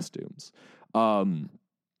doll costumes.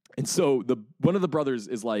 And so one of the brothers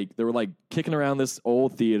is like, they were like kicking around this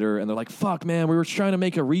old theater, and they're like, fuck, man, we were trying to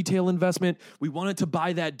make a retail investment. We wanted to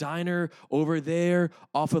buy that diner over there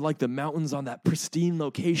off of like the mountains on that pristine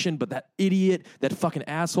location, but that idiot, that fucking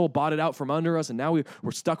asshole bought it out from under us, and now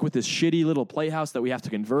we're stuck with this shitty little playhouse that we have to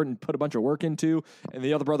convert and put a bunch of work into. And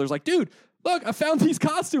the other brother's like, dude, look, I found these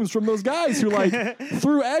costumes from those guys who like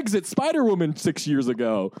threw eggs at Spider-Woman 6 years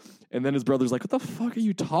ago. And then his brother's like, what the fuck are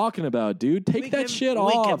you talking about, dude? Take that shit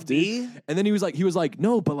off, dude. And then he was like,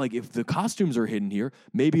 no, but like if the costumes are hidden here,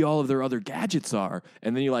 maybe all of their other gadgets are.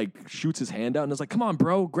 And then he like shoots his hand out and is like, come on,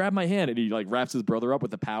 bro, grab my hand. And he like wraps his brother up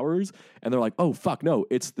with the powers. And they're like, oh, fuck, no,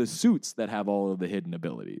 it's the suits that have all of the hidden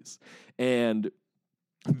abilities. And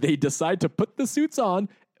they decide to put the suits on,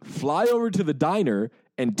 fly over to the diner,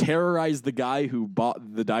 and terrorize the guy who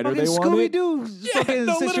bought the diner they wanted.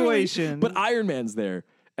 Scooby-Doo situation. But Iron Man's there.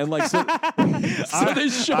 And like, so they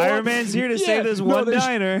show Iron Man's here to save this one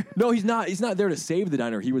diner. No, he's not. He's not there to save the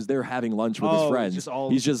diner. He was there having lunch with his friends.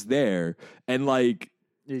 He's just there. And like,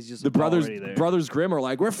 he's just the brothers Grimm are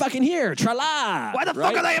like, we're fucking here. Tra-la. Why the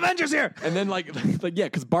fuck are the Avengers here? And then like yeah,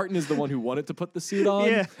 because Barton is the one who wanted to put the suit on.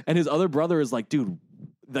 Yeah. And his other brother is like, dude,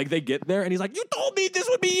 like they get there and he's like, you told me this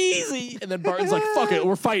would be easy. And then Barton's like, fuck it,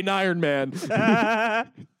 we're fighting Iron Man.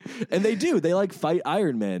 And they do. They like fight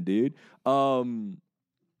Iron Man, dude.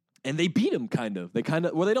 And they beat him kind of. They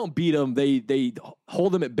don't beat him. They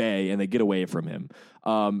hold him at bay and they get away from him.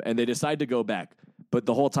 And they decide to go back. But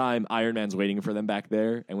the whole time, Iron Man's waiting for them back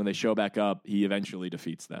there. And when they show back up, he eventually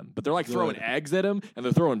defeats them. But they're like throwing eggs at him, and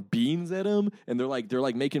they're throwing beans at him, and they're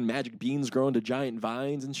like making magic beans grow into giant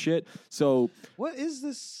vines and shit. So what is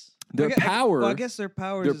this? Their power. I guess their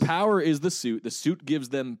power. Their power is the suit. The suit gives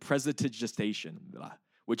them prestidigitation.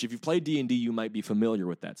 which if you've played D&D, you might be familiar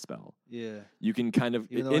with that spell. Yeah. You can kind of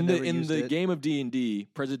Even though I never in used the it. game of D&D,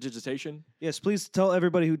 prestidigitation. Yes, please tell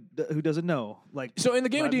everybody who doesn't know. Like, So in the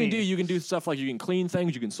game of not me. D&D, you can do stuff like you can clean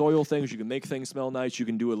things, you can soil things, you can make things smell nice, you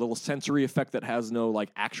can do a little sensory effect that has no like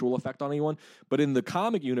actual effect on anyone. But in the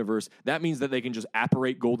comic universe, that means that they can just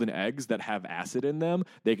apparate golden eggs that have acid in them.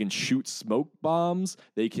 They can shoot smoke bombs.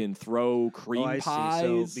 They can throw cream I pies.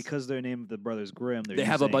 see. So because they're named the Brothers Grimm, They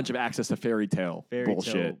have a bunch of access to fairy tale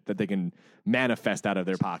bullshit tale. that they can manifest out of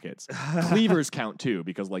their pockets. Cleavers count too,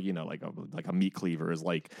 because like like a meat cleaver is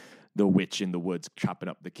like the witch in the woods chopping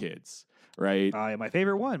up the kids, right? My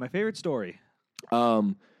favorite one, my favorite story.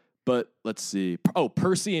 But let's see. Oh,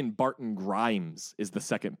 Percy and Barton Grimes is the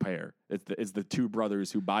second pair. It's the two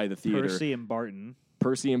brothers who buy the theater. Percy and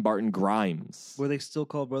Barton Grimes. Were they still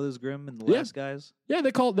called Brothers Grimm in the Yeah. last guys? Yeah,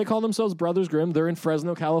 they call themselves Brothers Grimm. They're in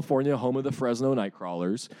Fresno, California, home of the Fresno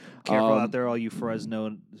Nightcrawlers. Careful out there, all you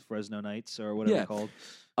Fresno Knights or whatever they're called.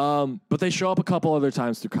 But they show up a couple other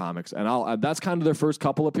times through comics, and that's kind of their first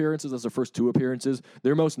couple appearances. That's their first two appearances.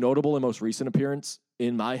 Their most notable and most recent appearance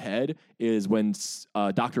in my head is when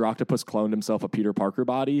Dr. Octopus cloned himself a Peter Parker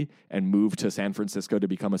body and moved to San Francisco to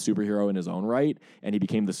become a superhero in his own right, and he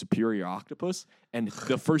became the Superior Octopus. And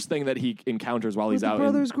the first thing that he encounters while he's out,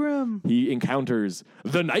 Brothers Grimm. he encounters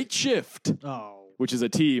the Night Shift, which is a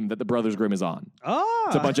team that the Brothers Grimm is on.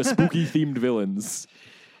 It's a bunch of spooky themed villains.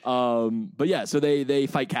 But yeah, so they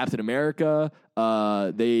fight Captain America.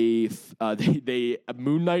 Moon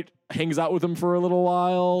Knight hangs out with them for a little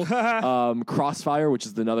while. Crossfire, which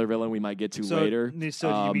is another villain we might get to later.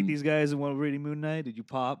 So did you meet these guys while reading Moon Knight? Did you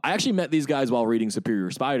pop? I actually met these guys while reading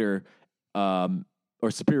Superior Spider, or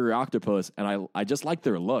Superior Octopus, and I just like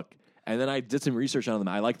their look. And then I did some research on them.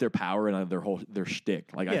 I like their power and their shtick.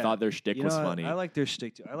 Like I thought their shtick was funny. I like their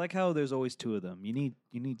shtick too. I like how there's always two of them. You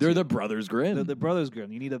need. They're the Brothers Grimm. They're the Brothers Grimm.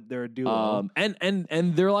 They're a duo.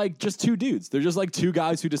 And they're like just two dudes. They're just like two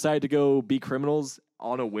guys who decided to go be criminals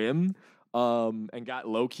on a whim. And got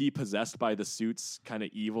low key possessed by the suit's kind of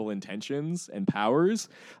evil intentions and powers.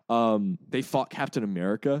 They fought Captain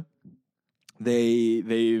America.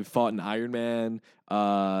 They fought an Iron Man.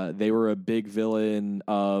 They were a big villain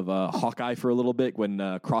of Hawkeye for a little bit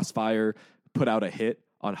when Crossfire put out a hit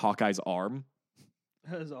on Hawkeye's arm.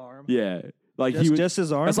 His arm. Yeah, like just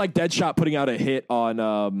his arm. That's like Deadshot putting out a hit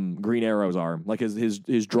on Green Arrow's arm, like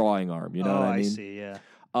his drawing arm. You know what I mean? I see. Yeah.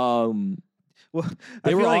 Well,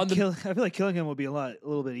 I feel like killing him would be a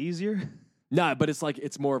little bit easier. Nah, but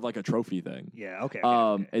it's more of like a trophy thing. Yeah. Okay.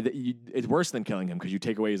 It's worse than killing him because you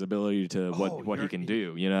take away his ability to what he can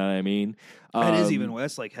do. You know what I mean? That is even worse.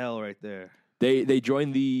 That's like hell right there. They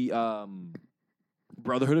joined the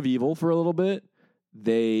Brotherhood of Evil for a little bit.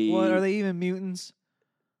 What are they even mutants?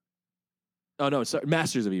 Oh no, sorry,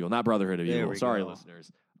 Masters of Evil, not Brotherhood of Evil. Sorry,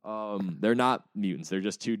 listeners. They're not mutants. They're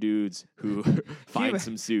just two dudes who find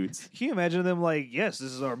some suits. Can you imagine them like, yes,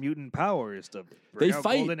 this is our mutant powers to they out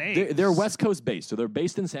fight. golden eggs. They're West Coast based, so they're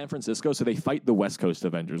based in San Francisco. So they fight the West Coast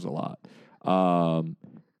Avengers a lot,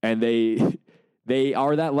 and they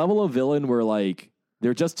are that level of villain where like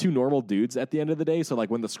they're just two normal dudes at the end of the day. So like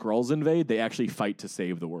when the Skrulls invade, they actually fight to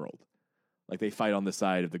save the world. Like they fight on the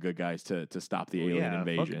side of the good guys to stop the alien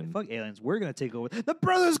invasion. Fuck aliens. We're gonna take over. The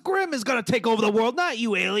Brothers Grimm is gonna take over the world, not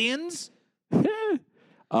you aliens.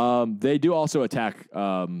 They do also attack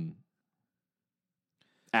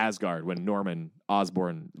Asgard when Norman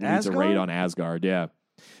Osborn leads a raid on Asgard. Yeah.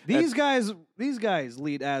 These guys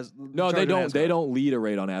lead as no, they don't. They don't lead a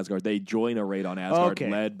raid on Asgard. They join a raid on Asgard,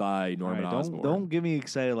 led by Norman Osborn. Don't get me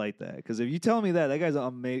excited like that, because if you tell me that guy's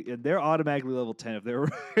amazing, they're automatically level 10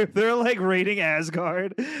 if they're like raiding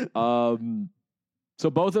Asgard. So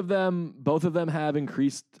both of them have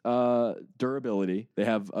increased durability. They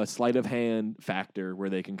have a sleight of hand factor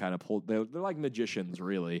where they can kind of pull. They're like magicians,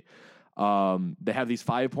 really. They have these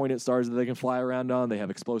 5-pointed stars that they can fly around on. They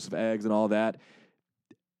have explosive eggs and all that.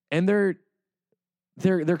 And they're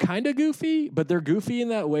kind of goofy, but they're goofy in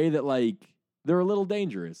that way that like they're a little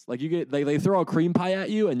dangerous. Like you get they throw a cream pie at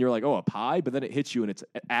you and you're like, oh, a pie, but then it hits you and it's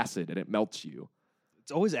acid and it melts you.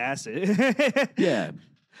 It's always acid. Yeah,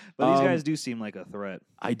 but these guys do seem like a threat.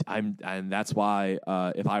 And that's why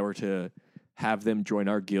if I were to have them join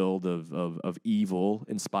our guild of evil,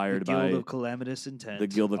 inspired by the Guild of Calamitous Intent, the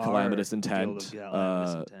Guild of Calamitous Intent,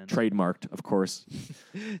 trademarked, of course.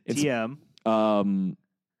 TM.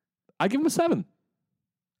 I give them a 7.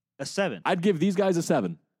 A 7. I'd give these guys a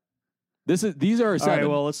 7. These are a 7. All right,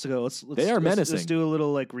 well, let's go. They are menacing. Let's do a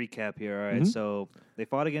little like recap here. All right, so they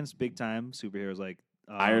fought against big time superheroes like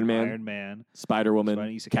Iron Man,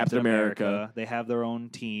 Spider-Woman, Captain America. They have their own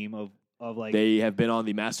team of like They have been on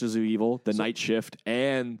the Masters of Evil, the Night Shift,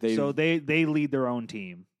 and they lead their own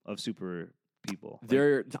team of super people.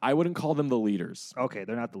 I wouldn't call them the leaders. Okay,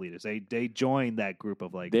 they're not the leaders. They joined that group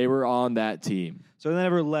of like They were on that team. So they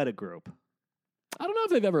never led a group. I don't know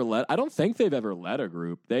if they've ever led. I don't think they've ever led a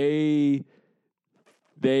group. They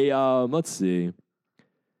let's see.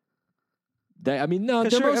 They're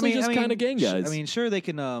mostly just kind of gang guys. Sure they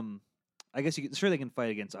can. I guess sure they can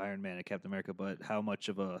fight against Iron Man and Captain America, but how much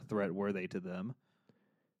of a threat were they to them?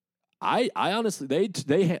 I honestly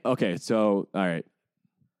okay. So all right,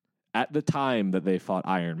 at the time that they fought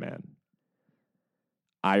Iron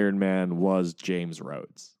Man was James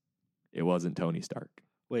Rhodes. It wasn't Tony Stark.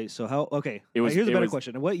 Wait, so how? Okay, here's a better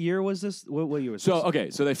question. What year was this? What year was so this? okay?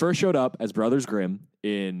 So they first showed up as Brothers Grimm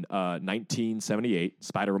in 1978,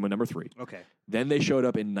 Spider-Woman _3. Okay, then they showed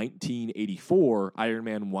up in 1984, Iron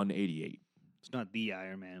Man 188. It's not the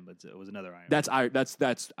Iron Man, but it was another Iron Man. That's Iron Man.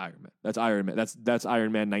 That's Iron Man. That's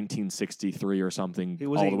Iron Man 1963 or something,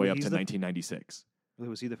 all the way up to 1996.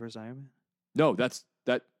 Was he the first Iron Man? No, that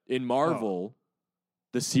in Marvel,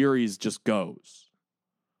 the series just goes.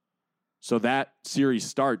 So that series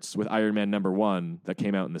starts with Iron Man #1 that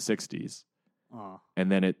came out in the 60s.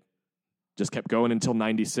 And then it just kept going until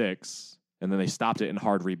 96. And then they stopped it and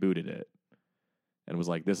hard rebooted it. And was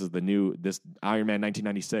like, this Iron Man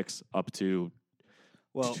 1996 up to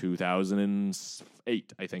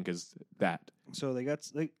 2008, I think is that. So they got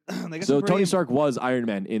So Tony Stark was Iron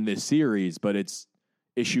Man in this series, but it's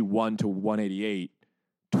issue 1 to 188,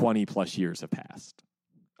 20 plus years have passed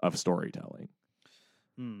of storytelling.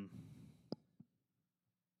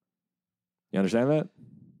 You understand that?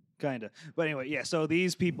 Kind of. But anyway, yeah, so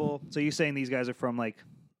these people, so you're saying these guys are from like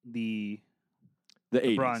the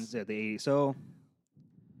 80s. Bronze, the 80s. So,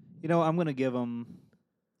 I'm going to give them,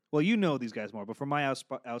 well, these guys more, but from my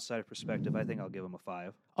outside perspective, I think I'll give them a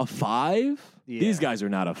 5. A 5? Yeah. These guys are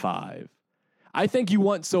not a 5. I think you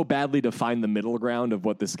want so badly to find the middle ground of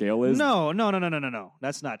what the scale is. No.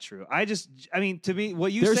 That's not true. To me,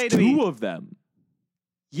 what you There's say to me. There's 2 of them.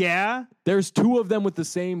 Yeah? There's 2 of them with the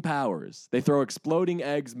same powers. They throw exploding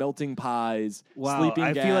eggs, melting pies, sleeping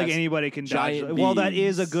gas. I feel like anybody can dodge. Bees. Well, that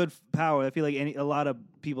is a good power. I feel like a lot of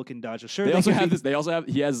people can dodge. Sure, they also have this. They also have.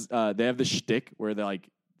 They have this shtick where they're like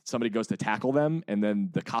somebody goes to tackle them, and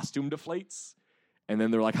then the costume deflates, and then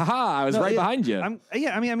they're like, "Haha, I was behind you." I'm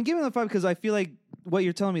giving them a 5 because I feel like what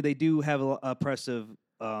you're telling me, they do have a oppressive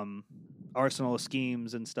arsenal of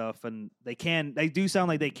schemes and stuff, and they do sound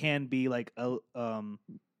like they can be like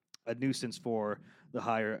a nuisance for the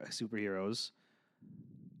higher superheroes.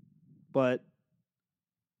 But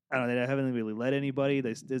I don't know, they haven't really led anybody.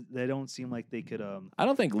 They don't seem like they could. I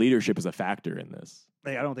don't think leadership is a factor in this.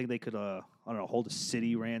 I don't think they could. Hold a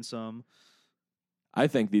city ransom. I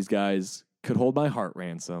think these guys could hold my heart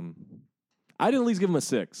ransom. I'd at least give them a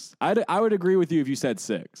 6. I would agree with you if you said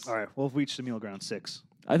 6. All right, we'll reach the middle ground. 6.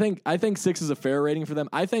 I think 6 is a fair rating for them.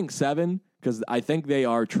 I think 7 because I think they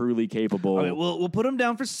are truly capable. Okay, we'll put them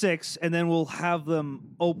down for 6, and then we'll have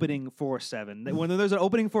them opening for 7. When there's an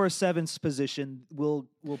opening for a 7's position, we'll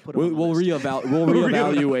put them. We'll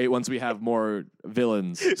reevaluate once we have more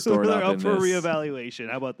villains stored up in for this. reevaluation.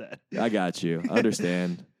 How about that? I got you.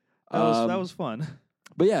 Understand. That was fun.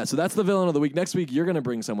 But yeah, so that's the villain of the week. Next week, you're going to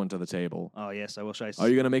bring someone to the table. Oh, yes, I wish I... Are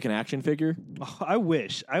you going to make an action figure? Oh, I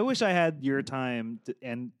wish. I wish I had your time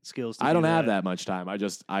and skills to I don't have that much time.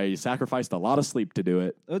 I sacrificed a lot of sleep to do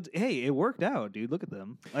it. Hey, it worked out, dude. Look at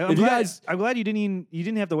them. I'm glad you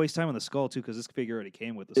didn't have to waste time on the skull, too, because this figure already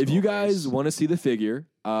came with the skull. If you guys want to see the figure,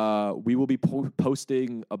 we will be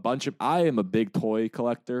posting a bunch of... I am a big toy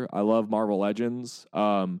collector. I love Marvel Legends.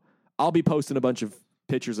 I'll be posting a bunch of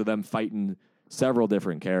pictures of them fighting several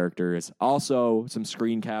different characters. Also, some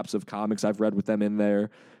screen caps of comics I've read with them in there,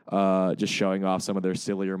 just showing off some of their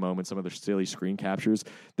sillier moments, some of their silly screen captures.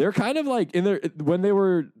 They're kind of like when they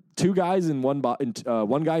were 2 guys in one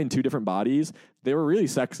guy in 2 different bodies. They were really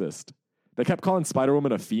sexist. They kept calling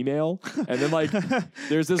Spider-Woman a female, and then like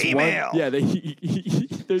there's this female. One. Yeah, they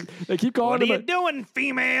keep calling. What are you doing,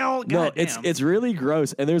 female? No, it's really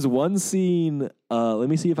gross. And there's one scene. Let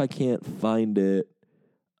me see if I can't find it.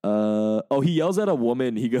 He yells at a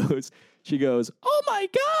woman. She goes, "Oh my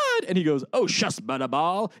God!" And he goes, "Oh shush,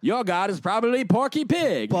 Butterball. Your God is probably Porky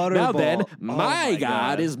Pig. Now then, my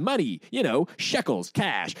God is money. Shekels,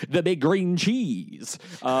 cash, the big green cheese."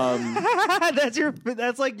 That's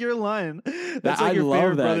like your line. That's like I your love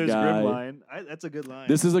favorite that Brothers guy. Grimm line. That's a good line.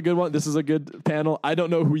 This is a good one. This is a good panel. I don't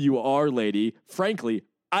know who you are, lady. Frankly,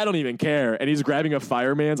 I don't even care. And he's grabbing a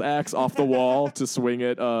fireman's axe off the wall to swing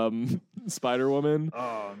at Spider-Woman.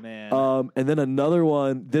 Oh man. And then another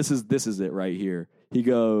one. This is it right here. He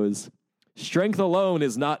goes, Strength alone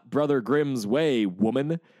is not Brother Grimm's way,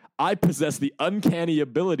 woman. I possess the uncanny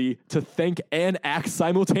ability to think and act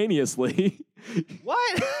simultaneously.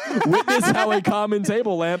 What? Witness how a common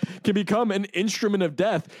table lamp can become an instrument of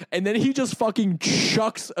death. And then he just fucking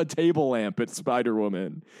chucks a table lamp at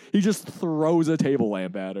Spider-Woman. He just throws a table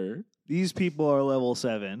lamp at her. These people are level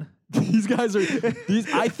 7. These guys are...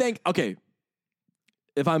 I think... Okay.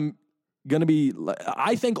 If I'm going to be...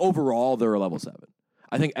 I think overall they're a level 7.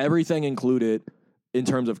 I think everything included... in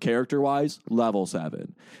terms of character-wise, level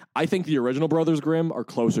 7. I think the original Brothers Grimm are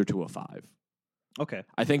closer to a 5. Okay.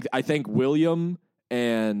 I think William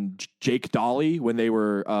and Jake Dolly, when they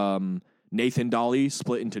were Nathan Dolly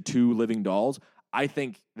split into 2 living dolls, I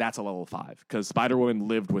think that's a level 5 because Spider-Woman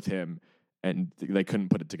lived with him and they couldn't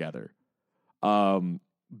put it together.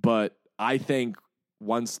 But I think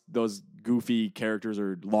once those goofy characters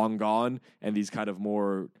are long gone and these kind of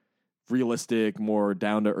more realistic, more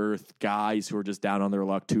down-to-earth guys who are just down on their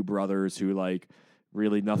luck, 2 brothers who like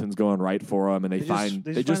really nothing's going right for them, and they find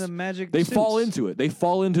the magic. They suits. fall into it. They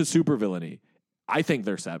fall into supervillainy. I think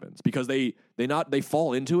they're 7s because they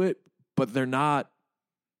fall into it, but they're not.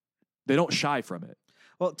 They don't shy from it.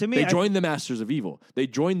 Well, to me, they join the Masters of Evil. They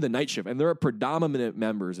join the Night Shift, and they're predominant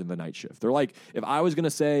members in the Night Shift. They're like,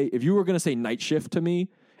 if you were gonna say Night Shift to me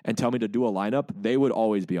and tell me to do a lineup, they would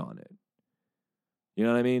always be on it. You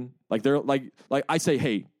know what I mean? Like they're like I say,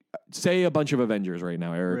 hey, say a bunch of Avengers right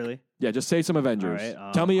now, Eric. Really? Yeah, just say some Avengers. All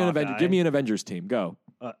right, Tell me an Hawkeye. Avenger. Give me an Avengers team. Go.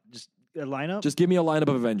 Just a lineup. Just give me a lineup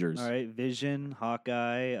of Avengers. All right. Vision,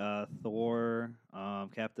 Hawkeye, Thor,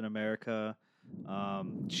 Captain America,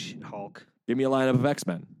 Hulk. Give me a lineup of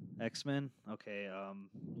X-Men. X-Men. Okay.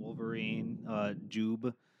 Wolverine,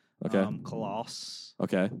 Jube. Okay. Colossus.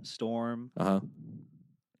 Okay. Storm. Uh-huh.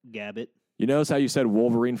 Gabbett. You notice how you said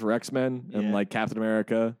Wolverine for X-Men and Yeah. like Captain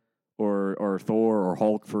America or Thor or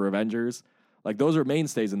Hulk for Avengers? Like those are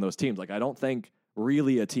mainstays in those teams. Like I don't think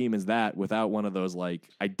really a team is that without one of those like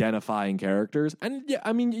identifying characters. And yeah,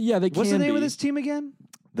 I mean, yeah, they can be. What's the name of this team again?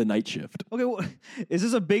 The Night Shift. Okay, well,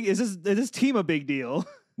 is this team a big deal?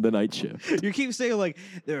 The Night Shift. You keep saying like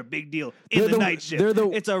they're a big deal in the Night Shift.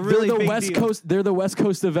 It's a they're really the big West deal. Coast. They're the West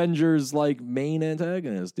Coast Avengers like main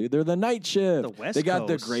antagonists, dude. They're the Night Shift. The West they got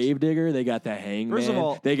Coast. the Gravedigger. They got the Hangman. First of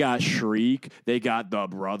all- they got Shriek. They got the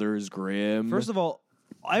Brothers Grimm. First of all,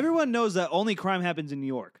 everyone knows that only crime happens in New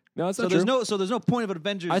York. no, that's So not there's true. no point of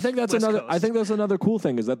Avengers. I think that's West another. Coast. I think that's another cool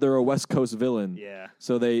thing is that they're a West Coast villain. Yeah.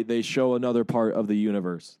 So they show another part of the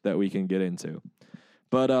universe that we can get into.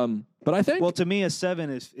 But I think Well, to me, a 7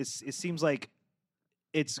 it seems like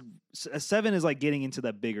a 7 is like getting into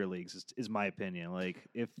the bigger leagues. Is my opinion. Like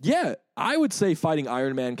if yeah, I would say fighting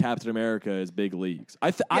Iron Man, Captain America is big leagues.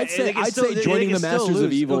 I'd they say can still- they joining can the still Masters of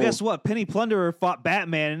lose. Evil. Well, guess what? Penny Plunderer fought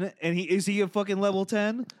Batman, and is he a fucking level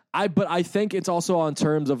 10? But I think it's also on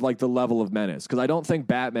terms of like the level of menace because I don't think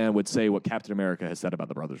Batman would say what Captain America has said about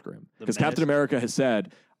the Brothers Grimm because Captain menace? America has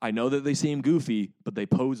said, I know that they seem goofy, but they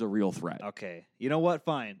pose a real threat. Okay, you know what?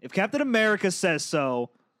 Fine. If Captain America says so,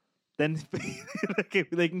 then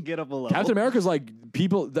they can get up a level. Captain America's like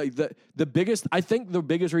people the biggest. I think the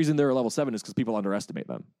biggest reason they're a level 7 is because people underestimate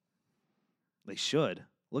them. They should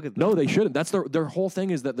look at them. No, they shouldn't. That's their whole thing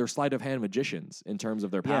is that they're sleight of hand magicians in terms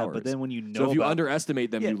of their Yeah, powers. but then when you know, so if you about- underestimate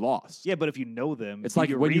them, Yeah. you lost. yeah, but if you know them, It's like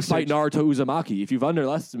do your when you fight research. Naruto Uzumaki. If you've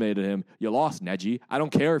underestimated him, you lost, Neji. I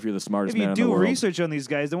don't care if you're the smartest If you man in the do world. research on these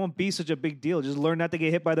guys, they won't be such a big deal. Just learn not to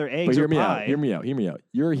get hit by their eggs But hear or me pie. out. Hear me out.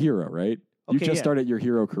 You're a hero, right? You Okay, just yeah. started your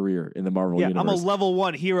hero career in the Marvel Yeah, universe. I'm a level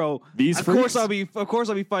 1 hero. These of freaks? course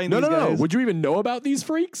I'll be fighting no, these no. guys. Would you even know about these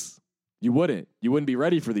freaks? You wouldn't. You wouldn't be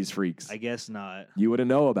ready for these freaks. I guess not. You wouldn't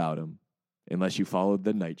know about them unless you followed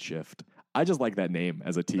the Night Shift. I just like that name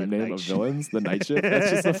as a team The name Night of Shift. villains. The Night Shift.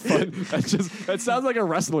 That's just a fun. That sounds like a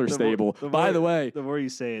wrestler stable. By the way, the more you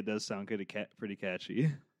say it, does sound pretty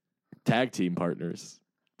catchy. tag team partners.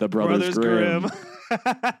 The Brothers Grimm.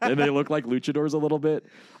 And they look like luchadors a little bit.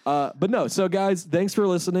 But no, so guys, thanks for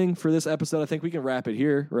listening for this episode. I think we can wrap it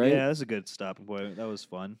here, right? Yeah, that's a good stopping point. That was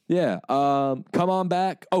fun. Yeah. Come on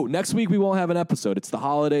back. Oh, next week we won't have an episode. It's the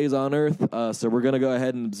holidays on Earth. So we're going to go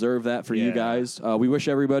ahead and observe that for you Yeah. guys. We wish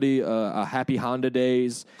everybody a happy Honda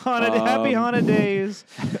days. Happy Hanukkah days.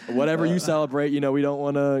 Whatever you celebrate, we don't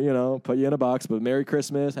want to, put you in a box, but Merry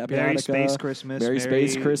Christmas, Happy Merry Hanukkah. Space Christmas. Merry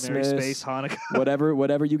Space Christmas. Merry Space Hanukkah.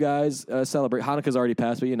 whatever you guys celebrate. Hanukkah's already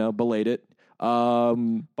passed, but, belated.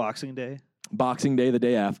 Boxing Day. Boxing Day, the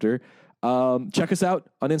day after. Check us out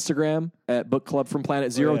on Instagram at Book Club from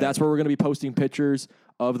Planet Zero. yeah. That's where we're going to be posting pictures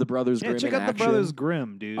of the Brothers Yeah, Grimm check in out the action. Brothers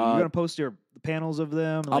Grimm, dude. You're gonna post your panels of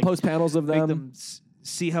them. I'll post panels of Make them. them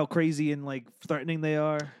see how crazy and like threatening they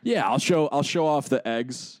are. Yeah, I'll show off the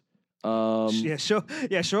eggs Show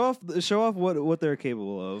off what they're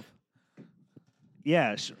capable of.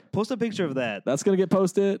 Yeah, post a picture of that. That's gonna get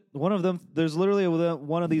posted. One of them, there's literally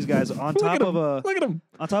one of these guys on Look top at of him. Look at him.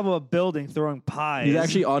 on top of a building throwing pies. He's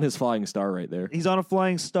actually on his flying star right there. He's on a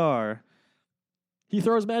flying star. He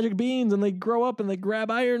throws magic beans and they grow up and they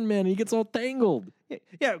grab Iron Man and he gets all tangled.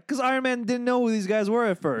 Yeah, because Iron Man didn't know who these guys were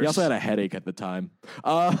at first. He also had a headache at the time.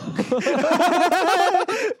 I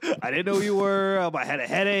didn't know who you were. I had a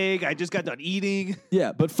headache. I just got done eating.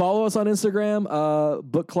 Yeah, but follow us on Instagram,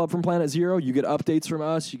 Book Club from Planet Zero. You get updates from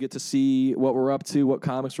us. You get to see what we're up to, what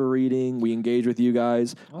comics we're reading. We engage with you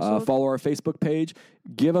guys. Follow our Facebook page.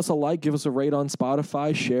 Give us a like. Give us a rate on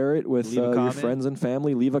Spotify. Share it with your friends and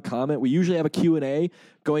family. Leave a comment. We usually have a Q&A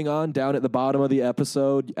going on down at the bottom of the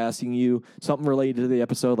episode, asking you something related to the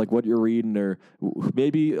episode, like what you're reading, or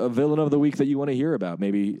maybe a villain of the week that you want to hear about.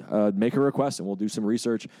 Maybe make a request, and we'll do some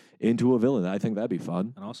research into a villain. I think that'd be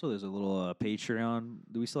fun. And also, there's a little Patreon.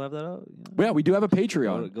 Do we still have that out? Yeah, we do have a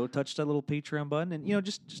Patreon. Go touch that little Patreon button, and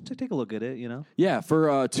just to take a look at it. Yeah, for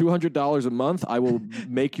 $200 a month, I will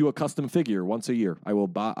make you a custom figure once a year. I will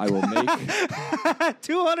make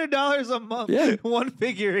 $200 a month. Yeah. One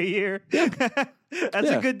figure a year. Yeah. That's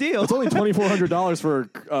a good deal. It's only $2,400 for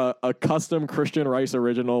a custom Christian Rice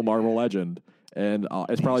original Marvel Legend, and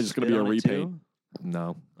it's probably just going to be a repaint.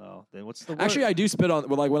 No. Oh, then what's the word? Actually, I do spit on.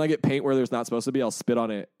 Well, like when I get paint where there's not supposed to be, I'll spit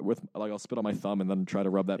on it I'll spit on my thumb and then try to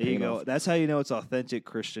rub that there paint you go. off. That's how you know it's authentic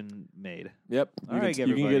Christian made. Yep. All right,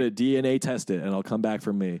 you can get a DNA test it, and it'll come back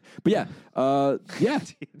from me. But yeah.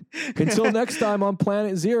 Until next time on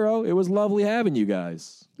Planet Zero, it was lovely having you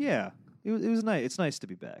guys. Yeah, it was nice. It's nice to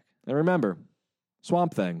be back. And remember,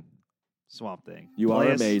 Swamp Thing. Swamp Thing. You are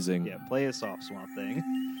amazing. Yeah, play us off, Swamp Thing.